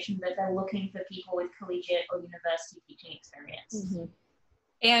application that they're looking for people with collegiate or university teaching experience. Mm-hmm.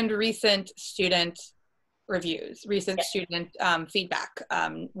 And recent student reviews, recent student feedback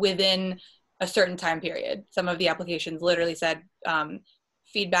within a certain time period. Some of the applications literally said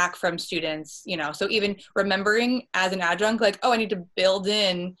feedback from students, so even remembering as an adjunct, like, oh, I need to build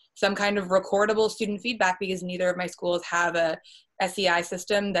in some kind of recordable student feedback because neither of my schools have a SEI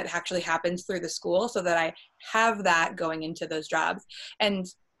system that actually happens through the school, so that I have that going into those jobs. And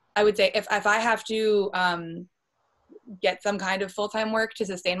I would say if I have to get some kind of full-time work to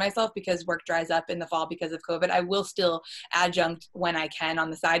sustain myself because work dries up in the fall because of COVID, I will still adjunct when I can on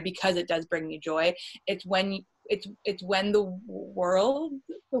the side because it does bring me joy. It's when the world,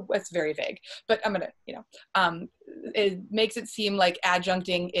 it's very vague, but I'm gonna, it makes it seem like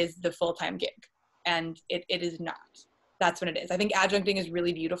adjuncting is the full-time gig, and it is not. That's when it is. I think adjuncting is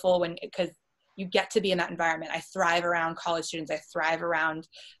really beautiful because you get to be in that environment. I thrive around college students. I thrive around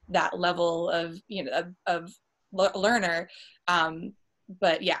that level of, of learner.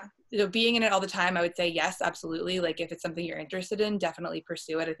 But yeah, being in it all the time, I would say yes, absolutely. Like if it's something you're interested in, definitely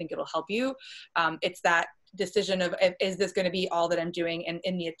pursue it. I think it'll help you. It's that decision of, is this going to be all that I'm doing, and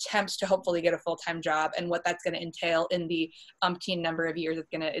in the attempts to hopefully get a full-time job, and what that's going to entail in the umpteen number of years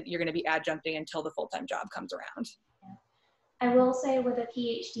you're going to be adjuncting until the full-time job comes around. I will say with a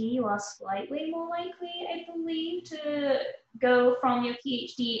PhD, you are slightly more likely, I believe, to go from your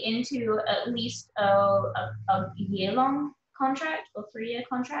PhD into at least a year-long contract or 3-year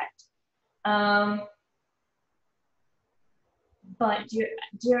contract. But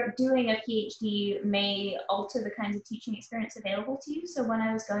doing a PhD may alter the kinds of teaching experience available to you. So when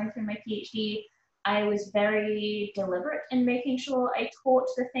I was going through my PhD, I was very deliberate in making sure I taught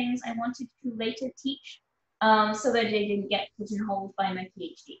the things I wanted to later teach. So that they didn't get pigeonholed by my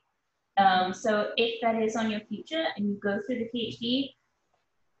PhD. So if that is on your future and you go through the PhD,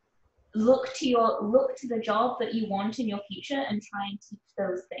 look to the job that you want in your future and try and teach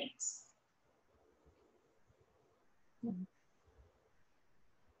those things.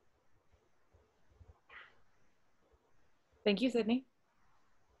 Thank you, Sydney.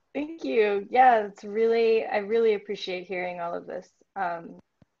 Thank you. Yeah, I really appreciate hearing all of this.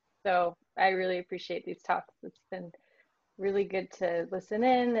 So I really appreciate these talks. It's been really good to listen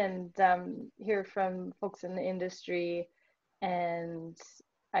in and hear from folks in the industry. And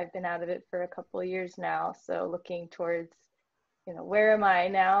I've been out of it for a couple of years now. So looking towards, where am I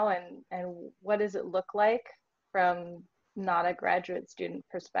now, and what does it look like from not a graduate student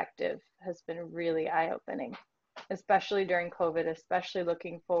perspective has been really eye-opening, especially during COVID, especially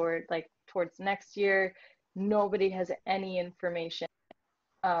looking forward, like towards next year. Nobody has any information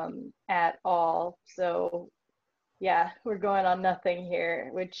at all. So yeah, we're going on nothing here,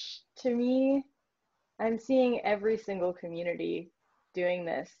 which to me, I'm seeing every single community doing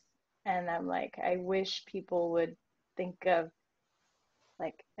this. And I'm like, I wish people would think of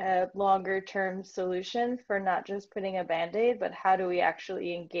like a longer term solution for not just putting a Band-Aid, but how do we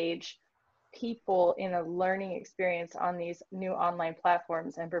actually engage people in a learning experience on these new online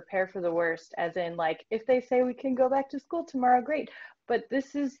platforms and prepare for the worst, as in like, if they say we can go back to school tomorrow, great. But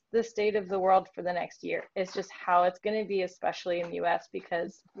this is the state of the world for the next year. It's just how it's going to be, especially in the US,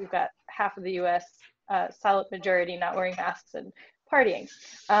 because we've got half of the US, silent majority, not wearing masks and partying.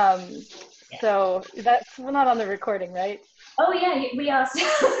 So that's not on the recording, right? Oh yeah, we are.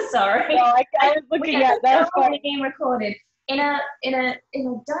 Sorry. No, I was looking at that. Totally being recorded. in a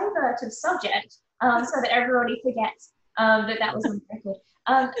diverted subject, so that everybody forgets that was on the record.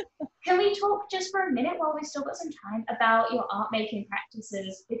 Can we talk just for a minute while we've still got some time about your art making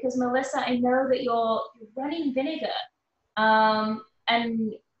practices? Because Melissa, I know that you're running Vinegar,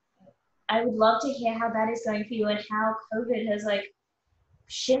 and I would love to hear how that is going for you and how COVID has like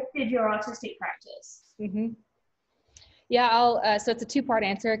shifted your artistic practice. Mm-hmm. Yeah, I'll. So it's a two-part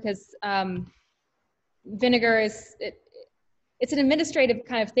answer because Vinegar it's an administrative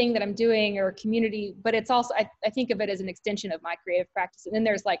kind of thing that I'm doing, or community, but it's also, I think of it as an extension of my creative practice. And then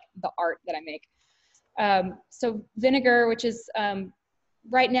there's like the art that I make. So Vinegar, which is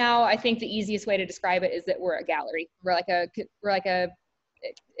right now, I think the easiest way to describe it is that we're a gallery. We're like a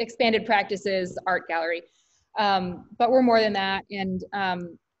expanded practices art gallery. But we're more than that. And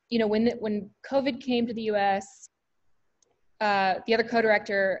you know, when COVID came to the US, the other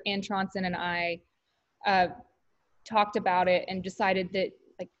co-director, Ann Tronson, and I talked about it and decided that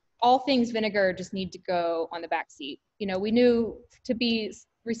like all things Vinegar just need to go on the back seat. You know, we knew to be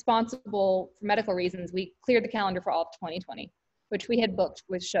responsible for medical reasons, we cleared the calendar for all of 2020, which we had booked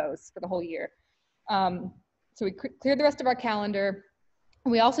with shows for the whole year. So we cleared the rest of our calendar.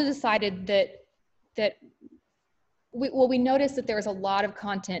 And we also decided that we noticed that there was a lot of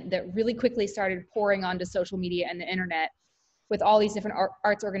content that really quickly started pouring onto social media and the internet with all these different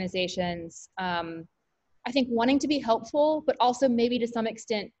arts organizations. I think wanting to be helpful, but also maybe to some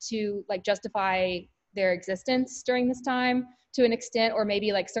extent to like justify their existence during this time to an extent, or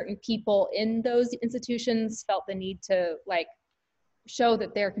maybe like certain people in those institutions felt the need to like show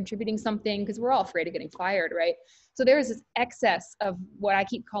that they're contributing something, because we're all afraid of getting fired, right? So there was this excess of what I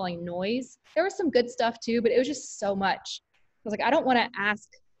keep calling noise. There was some good stuff too, but it was just so much. I was like, I don't want to ask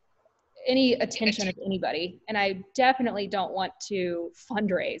any attention of anybody, and I definitely don't want to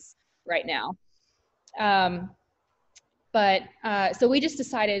fundraise right now. So we just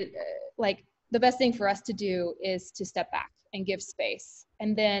decided like the best thing for us to do is to step back and give space.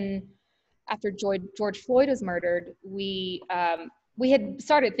 And then after George Floyd was murdered, we had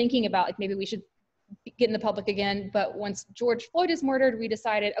started thinking about like maybe we should get in the public again. But once George Floyd is murdered, we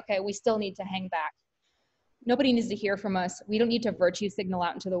decided, okay, we still need to hang back. Nobody needs to hear from us. We don't need to virtue signal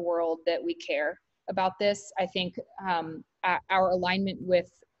out into the world that we care about this. I think our alignment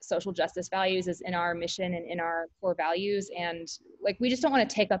with social justice values is in our mission and in our core values. And like, we just don't want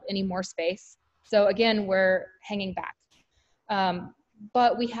to take up any more space. So again, we're hanging back.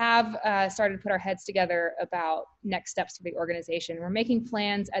 But we have started to put our heads together about next steps for the organization. We're making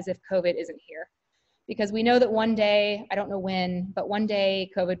plans as if COVID isn't here, because we know that one day, I don't know when, but one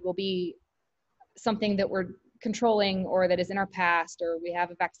day COVID will be something that we're controlling or that is in our past, or we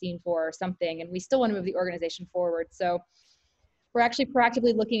have a vaccine for or something, and we still want to move the organization forward. So we're actually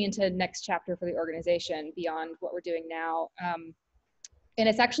proactively looking into next chapter for the organization beyond what we're doing now. And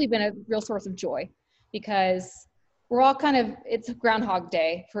it's actually been a real source of joy, because we're all kind of, it's Groundhog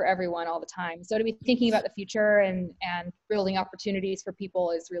Day for everyone all the time. So to be thinking about the future and building opportunities for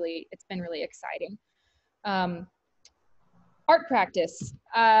people is really, it's been really exciting. Art practice.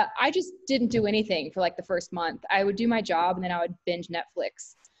 I just didn't do anything for like the first month. I would do my job and then I would binge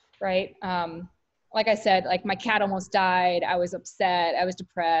Netflix, right? Like I said, like my cat almost died. I was upset. I was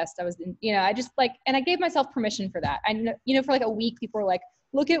depressed. I was, you know, I just like, and I gave myself permission for that. I, you know, for like a week, people were like,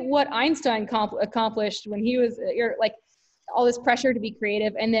 look at what Einstein accomplished when he was, like all this pressure to be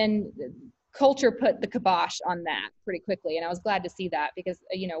creative. And then culture put the kibosh on that pretty quickly. And I was glad to see that, because,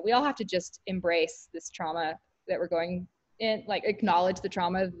 you know, we all have to just embrace this trauma that we're going in, like acknowledge the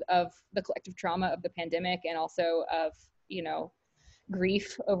trauma of the collective trauma of the pandemic, and also of, you know,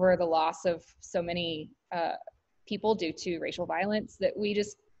 grief over the loss of so many people due to racial violence, that we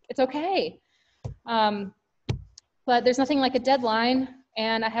just, it's okay. But there's nothing like a deadline,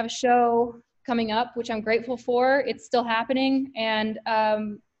 and I have a show coming up, which I'm grateful for. It's still happening. And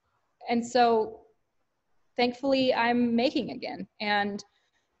so thankfully I'm making again, and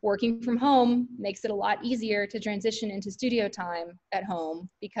working from home makes it a lot easier to transition into studio time at home,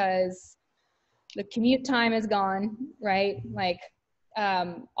 because the commute time is gone, right? Like,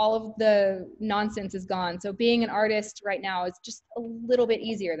 all of the nonsense is gone. So being an artist right now is just a little bit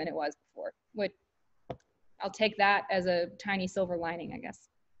easier than it was before, which I'll take that as a tiny silver lining, I guess.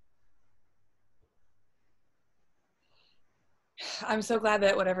 I'm so glad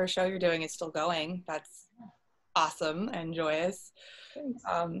that whatever show you're doing is still going. That's awesome and joyous. Thanks.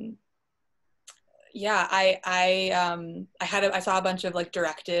 Yeah, I saw a bunch of like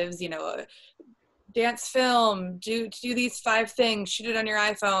directives, you know, dance film, do these 5 things, shoot it on your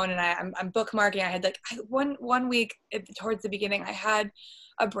iPhone, and I'm bookmarking. I had like one week towards the beginning, I had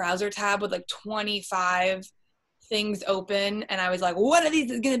a browser tab with like 25 things open, and I was like, one of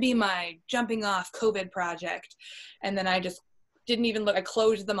these is going to be my jumping off COVID project. And then I just didn't even look. I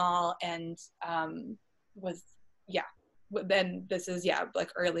closed them all, and then this is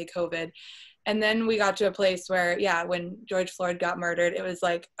like early COVID. And then we got to a place where when George Floyd got murdered, it was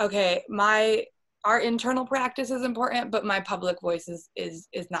like, okay, our internal practice is important, but my public voice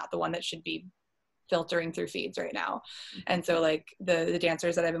is not the one that should be filtering through feeds right now. And so like the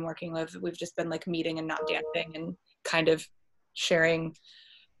dancers that I've been working with, we've just been like meeting and not dancing and kind of sharing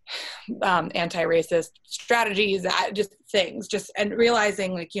anti-racist strategies, just things, and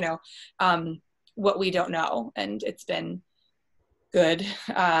realizing like, what we don't know. And it's been good.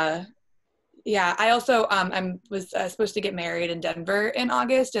 I also I was supposed to get married in Denver in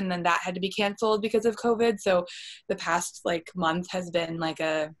August, and then that had to be canceled because of COVID. So the past like month has been like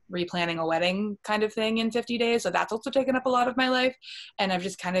a replanning a wedding kind of thing in 50 days. So that's also taken up a lot of my life. And I've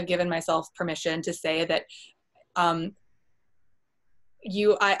just kind of given myself permission to say that I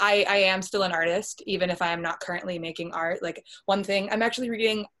am still an artist, even if I am not currently making art. Like one thing I'm actually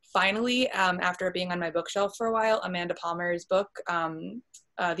reading finally, after being on my bookshelf for a while, Amanda Palmer's book,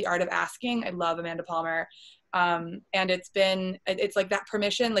 The Art of Asking. I love Amanda Palmer. And it's like that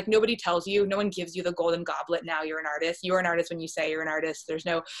permission, like nobody tells you, no one gives you the golden goblet. Now you're an artist. You're an artist when you say you're an artist. There's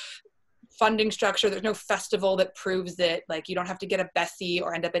no funding structure. There's no festival that proves it. Like you don't have to get a Bessie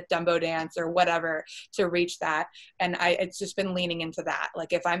or end up at Dumbo Dance or whatever to reach that. And it's just been leaning into that.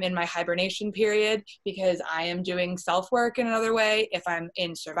 Like if I'm in my hibernation period because I am doing self-work in another way, if I'm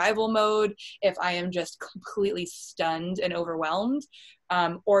in survival mode, if I am just completely stunned and overwhelmed,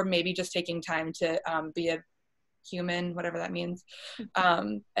 or maybe just taking time to be a human, whatever that means,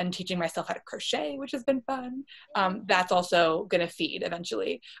 and teaching myself how to crochet, which has been fun. That's also gonna feed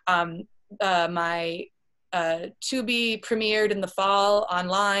eventually. My to be premiered in the fall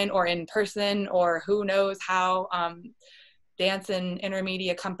online or in person, or who knows how, dance and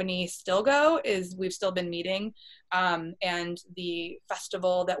intermedia company Still Go is we've still been meeting, and the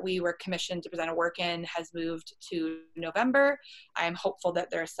festival that we were commissioned to present a work in has moved to November. I am hopeful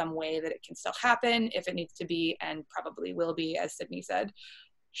that there's some way that it can still happen if it needs to be, and probably will be, as Sydney said,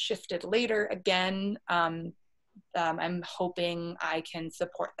 shifted later again. I'm hoping I can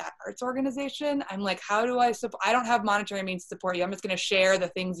support that arts organization. I'm like, how do I support? I don't have monetary means to support you. I'm just going to share the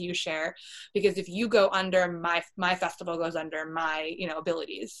things you share, because if you go under, my festival goes under my,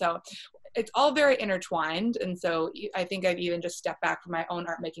 abilities. So it's all very intertwined. And so I think I've even just stepped back from my own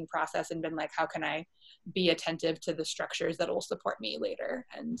art making process and been like, how can I be attentive to the structures that will support me later?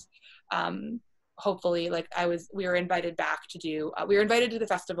 And hopefully, like we were invited back to do, we were invited to the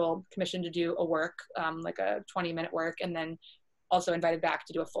festival, commissioned to do a work, like a 20-minute work, and then also invited back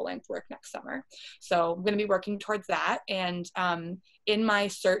to do a full-length work next summer. So I'm going to be working towards that. And in my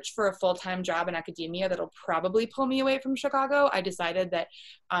search for a full-time job in academia that'll probably pull me away from Chicago, I decided that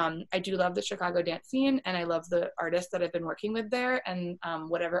I do love the Chicago dance scene, and I love the artists that I've been working with there, and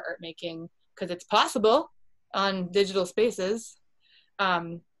whatever art making, because it's possible on digital spaces,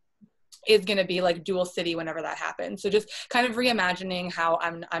 is going to be like dual city whenever that happens. So just kind of reimagining how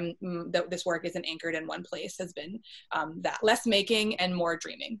this work isn't anchored in one place has been that less making and more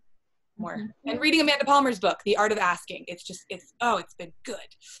dreaming, more. Mm-hmm. And reading Amanda Palmer's book, The Art of Asking. It's been good.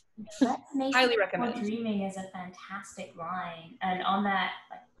 Let's make highly recommend. Dreaming is a fantastic line. And on that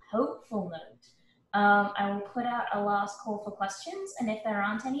hopeful note, I will put out a last call for questions, and if there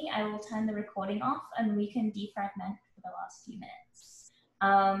aren't any, I will turn the recording off and we can defragment for the last few minutes.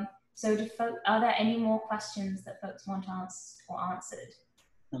 So are there any more questions that folks want asked or answered?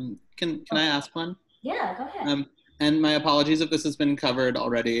 Can I ask one? Yeah, go ahead. And my apologies if this has been covered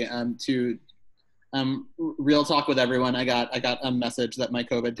already. Real talk with everyone, I got a message that my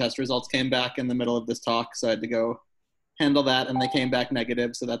COVID test results came back in the middle of this talk, so I had to go handle that, and they came back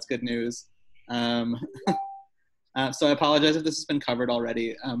negative, so that's good news. So I apologize if this has been covered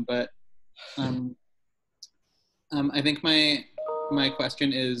already, but I think my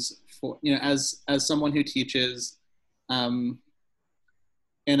question is, for, as someone who teaches in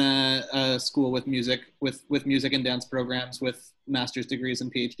a school with music and dance programs with master's degrees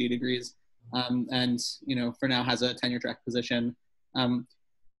and PhD degrees, and for now has a tenure track position,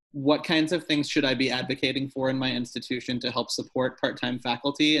 what kinds of things should I be advocating for in my institution to help support part-time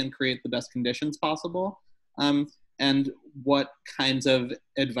faculty and create the best conditions possible? And what kinds of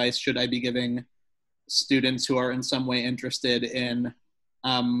advice should I be giving students who are in some way interested in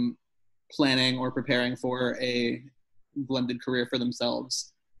planning or preparing for a blended career for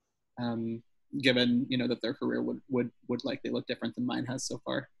themselves, given that their career would likely look different than mine has so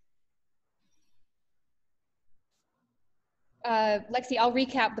far? Lexi, I'll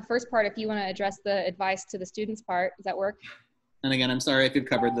recap the first part if you want to address the advice to the students part. Does that work? And again, I'm sorry if you've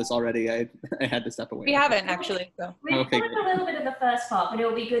covered this already. I had to step away. We haven't actually. So. We've Okay, covered a little bit of the first part, but it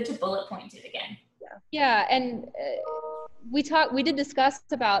will be good to bullet point it again. Yeah, and we did discuss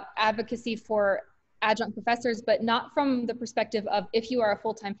about advocacy for adjunct professors, but not from the perspective of if you are a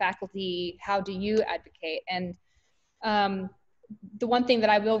full-time faculty, how do you advocate? And the one thing that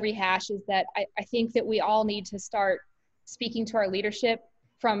I will rehash is that I think that we all need to start speaking to our leadership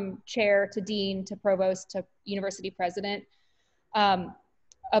from chair to dean to provost to university president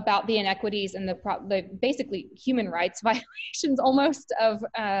about the inequities and the basically human rights violations almost of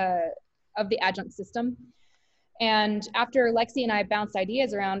the adjunct system. And after Lexi and I bounced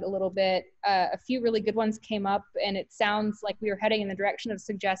ideas around a little bit, a few really good ones came up, and it sounds like we were heading in the direction of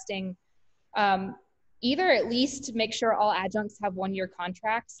suggesting either at least make sure all adjuncts have 1-year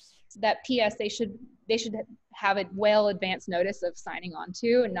contracts. That PS they should have a well advanced notice of signing on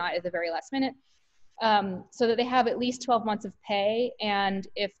to, and not at the very last minute, so that they have at least 12 months of pay. And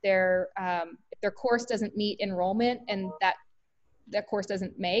if their course doesn't meet enrollment and that course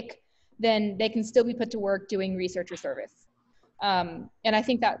doesn't make, then they can still be put to work doing research or service. And I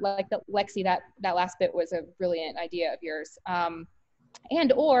think that, like Lexi, that last bit was a brilliant idea of yours.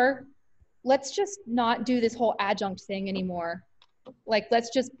 And or let's just not do this whole adjunct thing anymore. Like,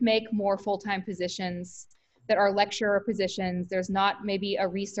 let's just make more full-time positions that are lecturer positions. There's not maybe a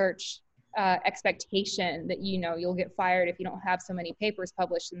research expectation that, you know, you'll get fired if you don't have so many papers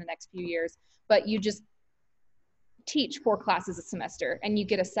published in the next few years, but you just teach 4 classes a semester and you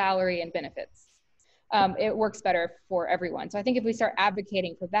get a salary and benefits. It works better for everyone. So I think if we start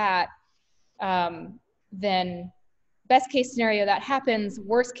advocating for that, then best case scenario that happens,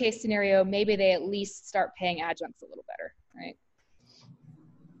 worst case scenario, maybe they at least start paying adjuncts a little better, right?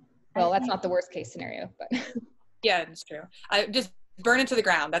 Well, that's not the worst case scenario, but. Yeah, it's true. I just burn it to the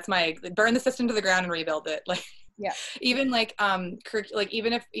ground. That's burn the system to the ground and rebuild it. Like, yeah. Even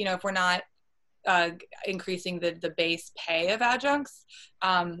even if, you know, if we're not increasing the base pay of adjuncts,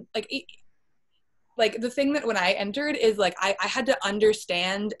 like the thing that when I entered is like I had to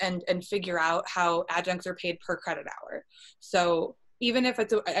understand and figure out how adjuncts are paid per credit hour. So even if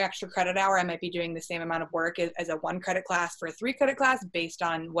it's an extra credit hour, I might be doing the same amount of work as a 1 credit class for a 3 credit class based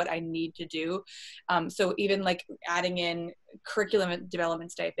on what I need to do. So even like adding in curriculum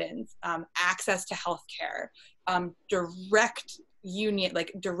development stipends, access to healthcare, direct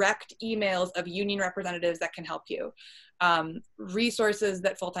emails of union representatives that can help you, resources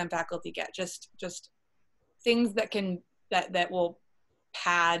that full-time faculty get, just things that will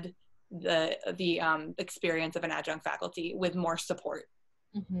pad the experience of an adjunct faculty with more support.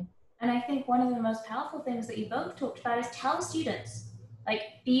 Mm-hmm. And I think one of the most powerful things that you both talked about is tell students, like,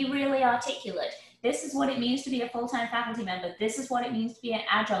 be really articulate. This is what it means to be a full-time faculty member. This is what it means to be an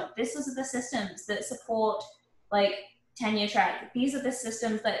adjunct. This is the systems that support, like, tenure track. These are the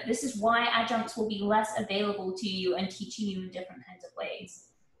systems this is why adjuncts will be less available to you and teaching you in different kinds of ways.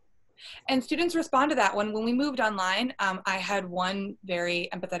 And students respond to that. When we moved online, I had one very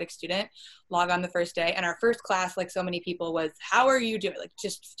empathetic student log on the first day, and our first class, like so many people, was, how are you doing? Like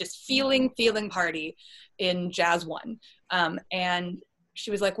just feeling party in Jazz 1. And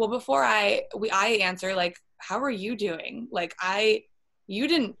she was like, well, before I answer, like, how are you doing? Like,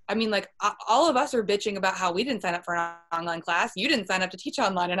 all of us are bitching about how we didn't sign up for an online class. You didn't sign up to teach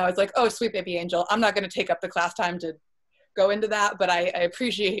online. And I was like, oh, sweet baby angel, I'm not going to take up the class time to go into that, but I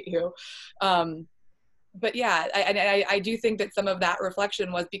appreciate you. But yeah, I do think that some of that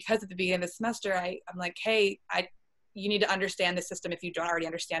reflection was because at the beginning of the semester, I'm like, hey, you need to understand the system if you don't already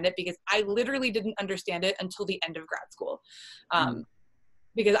understand it, because I literally didn't understand it until the end of grad school.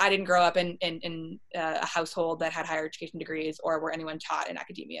 Because I didn't grow up in a household that had higher education degrees or where anyone taught in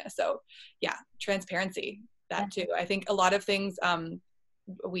academia. So yeah, transparency, that too. I think a lot of things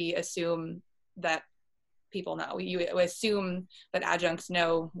we assume that people know. You assume that adjuncts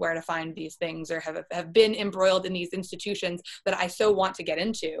know where to find these things or have been embroiled in these institutions that I so want to get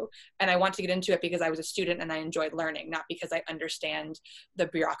into. And I want to get into it because I was a student and I enjoyed learning, not because I understand the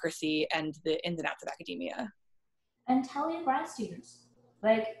bureaucracy and the ins and outs of academia. And tell your grad students.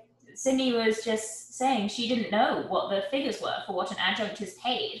 Like Sydney was just saying, she didn't know what the figures were for what an adjunct is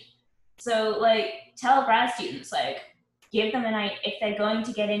paid. So like, tell grad students, like, give them if they're going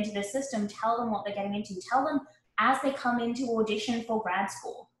to get into the system, tell them what they're getting into. Tell them as they come into audition for grad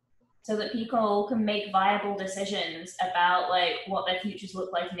school, so that people can make viable decisions about like what their futures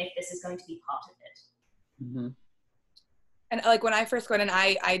look like and if this is going to be part of it. Mm-hmm. And like when I first got in,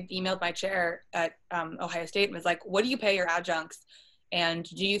 I emailed my chair at Ohio State and was like, what do you pay your adjuncts? And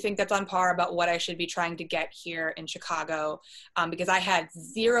do you think that's on par about what I should be trying to get here in Chicago? Because I had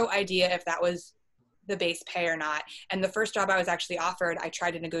zero idea if that was the base pay or not. And the first job I was actually offered, I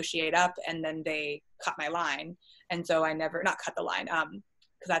tried to negotiate up and then they cut my line. And so I never, not cut the line,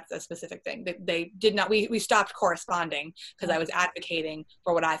 because that's a specific thing. They did not, we stopped corresponding because I was advocating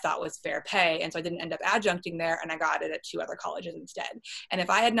for what I thought was fair pay. And so I didn't end up adjuncting there, and I got it at 2 other colleges instead. And if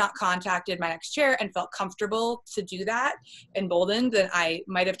I had not contacted my next chair and felt comfortable to do that, emboldened, then I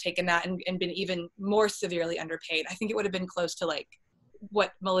might have taken that and been even more severely underpaid. I think it would have been close to like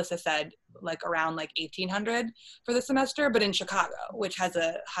what Melissa said, like around like 1,800 for the semester, but in Chicago, which has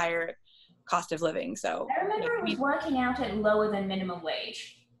a higher cost of living. So I remember it was working out at lower than minimum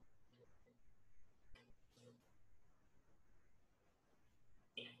wage.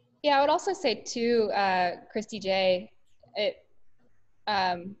 Yeah, I would also say too, Christy J,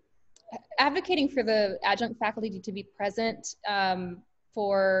 advocating for the adjunct faculty to be present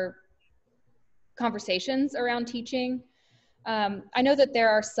for conversations around teaching. I know that there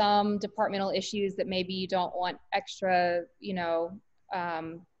are some departmental issues that maybe you don't want extra,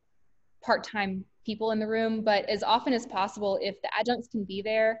 part-time people in the room, but as often as possible, if the adjuncts can be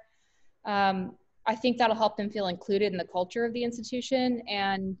there, I think that'll help them feel included in the culture of the institution.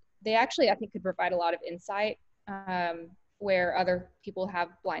 And they actually, I think, could provide a lot of insight where other people have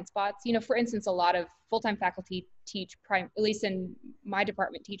blind spots. For instance, a lot of full-time faculty teach, at least in my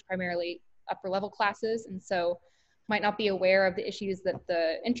department, teach primarily upper level classes, and so might not be aware of the issues that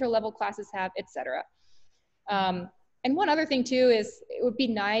the intro level classes have, etc. And one other thing too is it would be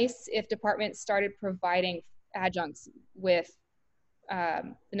nice if departments started providing adjuncts with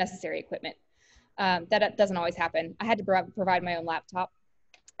the necessary equipment. That doesn't always happen. I had to provide my own laptop.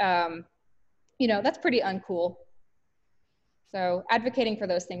 That's pretty uncool. So advocating for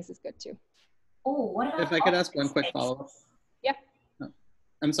those things is good too. Oh, what about if I could ask one quick follow-up? Yeah.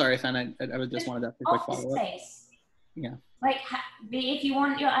 I'm sorry, Fan, I would just wanted to ask a quick follow-up. Space. Yeah. Like, if you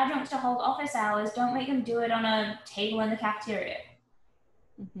want your adjuncts to hold office hours, don't make them do it on a table in the cafeteria.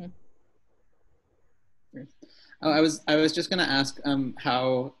 Mm-hmm. Oh, I was just gonna ask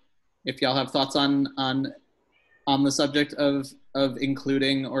how, if y'all have thoughts on the subject of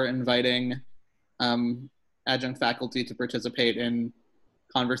including or inviting adjunct faculty to participate in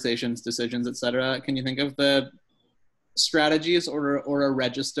conversations, decisions, etc. Can you think of the strategies or a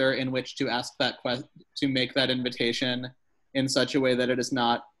register in which to ask that to make that invitation in such a way that it is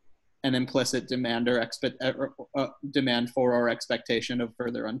not an implicit demand or demand for or expectation of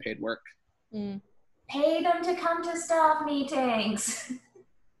further unpaid work? Pay them to come to staff meetings.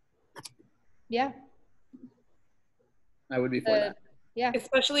 Yeah. I would be for that. Yeah.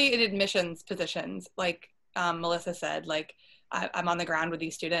 Especially in admissions positions, like Melissa said, like I'm on the ground with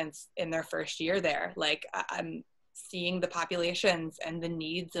these students in their first year there. Like I'm seeing the populations and the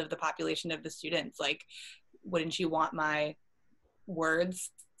needs of the population of the students. Like, wouldn't you want my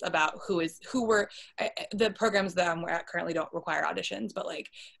words about the programs that I'm at currently don't require auditions, but like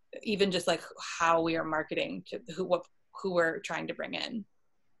even just like how we are marketing to who we're trying to bring in.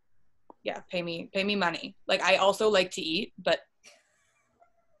 Yeah, pay me money. Like I also like to eat, but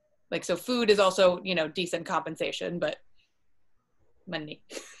like, so food is also, decent compensation, but money.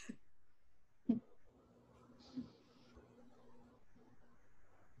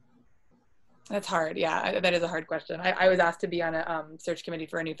 That's hard. Yeah, that is a hard question. I was asked to be on a search committee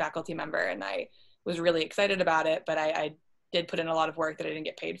for a new faculty member, and I was really excited about it, but I did put in a lot of work that I didn't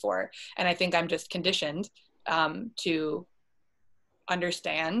get paid for. And I think I'm just conditioned to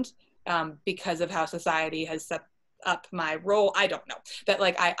understand because of how society has set up my role. I don't know that,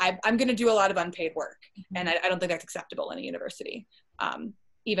 like, I'm going to do a lot of unpaid work, and I don't think that's acceptable in a university,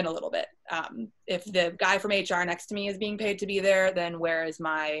 even a little bit. If the guy from HR next to me is being paid to be there, then where is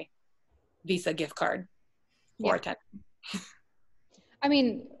my Visa gift card for attending? I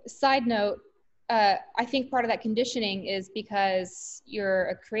mean, side note, I think part of that conditioning is because you're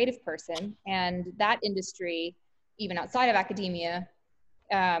a creative person, and that industry, even outside of academia,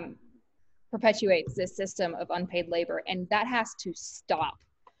 perpetuates this system of unpaid labor, and that has to stop.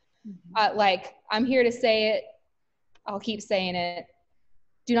 Like, I'm here to say it, I'll keep saying it.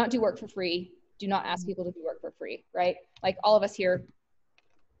 Do not do work for free. Do not ask people to do work for free, right? Like, all of us here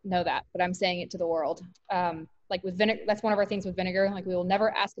know that, but I'm saying it to the world. Like with Vinegar, that's one of our things with Vinegar. Like, we will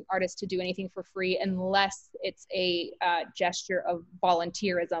never ask an artist to do anything for free unless it's a gesture of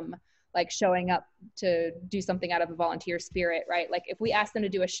volunteerism, like showing up to do something out of a volunteer spirit, right? Like, if we ask them to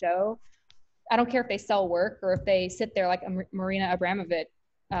do a show, I don't care if they sell work or if they sit there like Marina Abramovic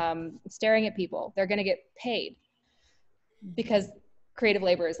staring at people, they're gonna get paid because creative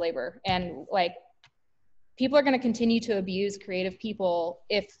labor is labor. And like, people are going to continue to abuse creative people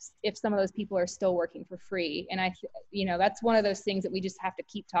if some of those people are still working for free. And that's one of those things that we just have to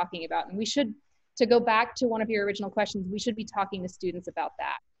keep talking about. And we should, to go back to one of your original questions, we should be talking to students about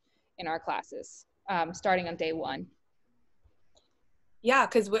that in our classes, starting on day one. Yeah,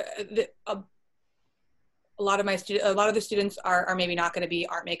 because a lot of the students are maybe not going to be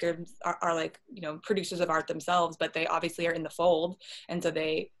art makers, are like, producers of art themselves, but they obviously are in the fold. And so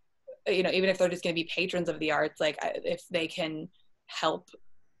they, even if they're just going to be patrons of the arts, like if they can help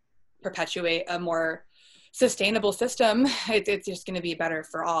perpetuate a more sustainable system, it's just going to be better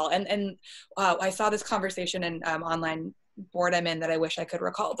for all. And I saw this conversation in online board I'm in that I wish I could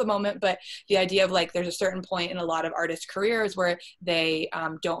recall at the moment, but the idea of like, there's a certain point in a lot of artists' careers where they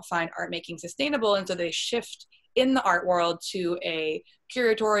don't find art making sustainable, and so they shift in the art world to a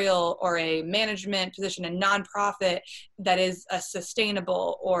curatorial or a management position, a nonprofit that is a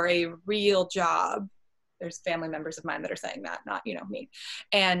sustainable or a real job. There's family members of mine that are saying that, not me.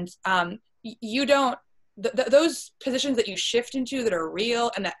 And you don't, those positions that you shift into that are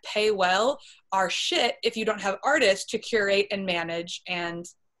real and that pay well are shit if you don't have artists to curate and manage and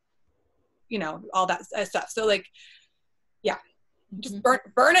all that stuff. So like, yeah, just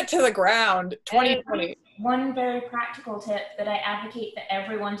burn it to the ground. 2020. One very practical tip that I advocate for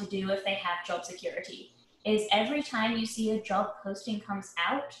everyone to do if they have job security is every time you see a job posting comes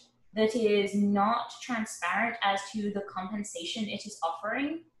out that is not transparent as to the compensation it is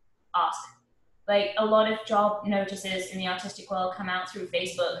offering, ask. Like a lot of job notices in the artistic world come out through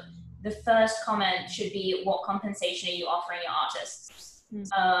Facebook. The first comment should be, what compensation are you offering your artists?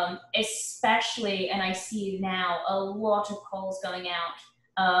 Especially, and I see now a lot of calls going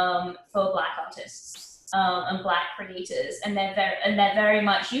out for Black artists and Black creators, and they're very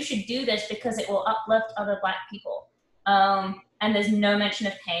much, you should do this because it will uplift other Black people. And there's no mention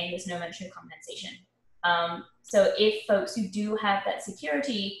of pay, there's no mention of compensation. So if folks who do have that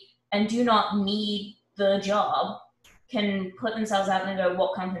security and do not need the job can put themselves out and go,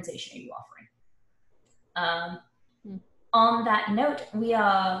 what compensation are you offering? On that note, we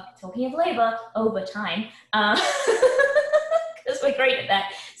are talking of labor over time, because we're great at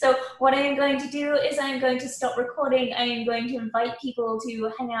that. So what I am going to do is I'm going to stop recording. I am going to invite people to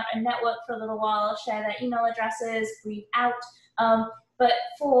hang out and network for a little while, share their email addresses, breathe out. But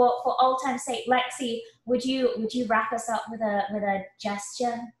for old time's sake, Lexi, would you wrap us up with a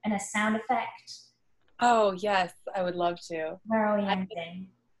gesture and a sound effect? Oh yes, I would love to. Where are we ending?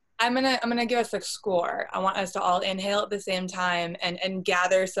 I'm gonna give us a score. I want us to all inhale at the same time and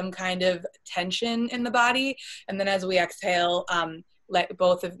gather some kind of tension in the body, and then as we exhale, let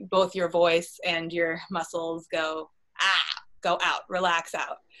both your voice and your muscles go out, relax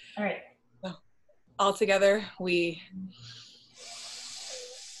out. All right. So, all together, we.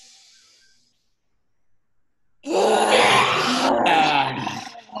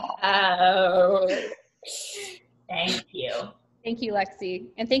 Thank you. Thank you, Lexi.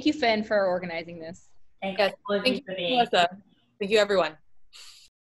 And thank you, Finn, for organizing this. Thank you, Melissa. Thank you, everyone.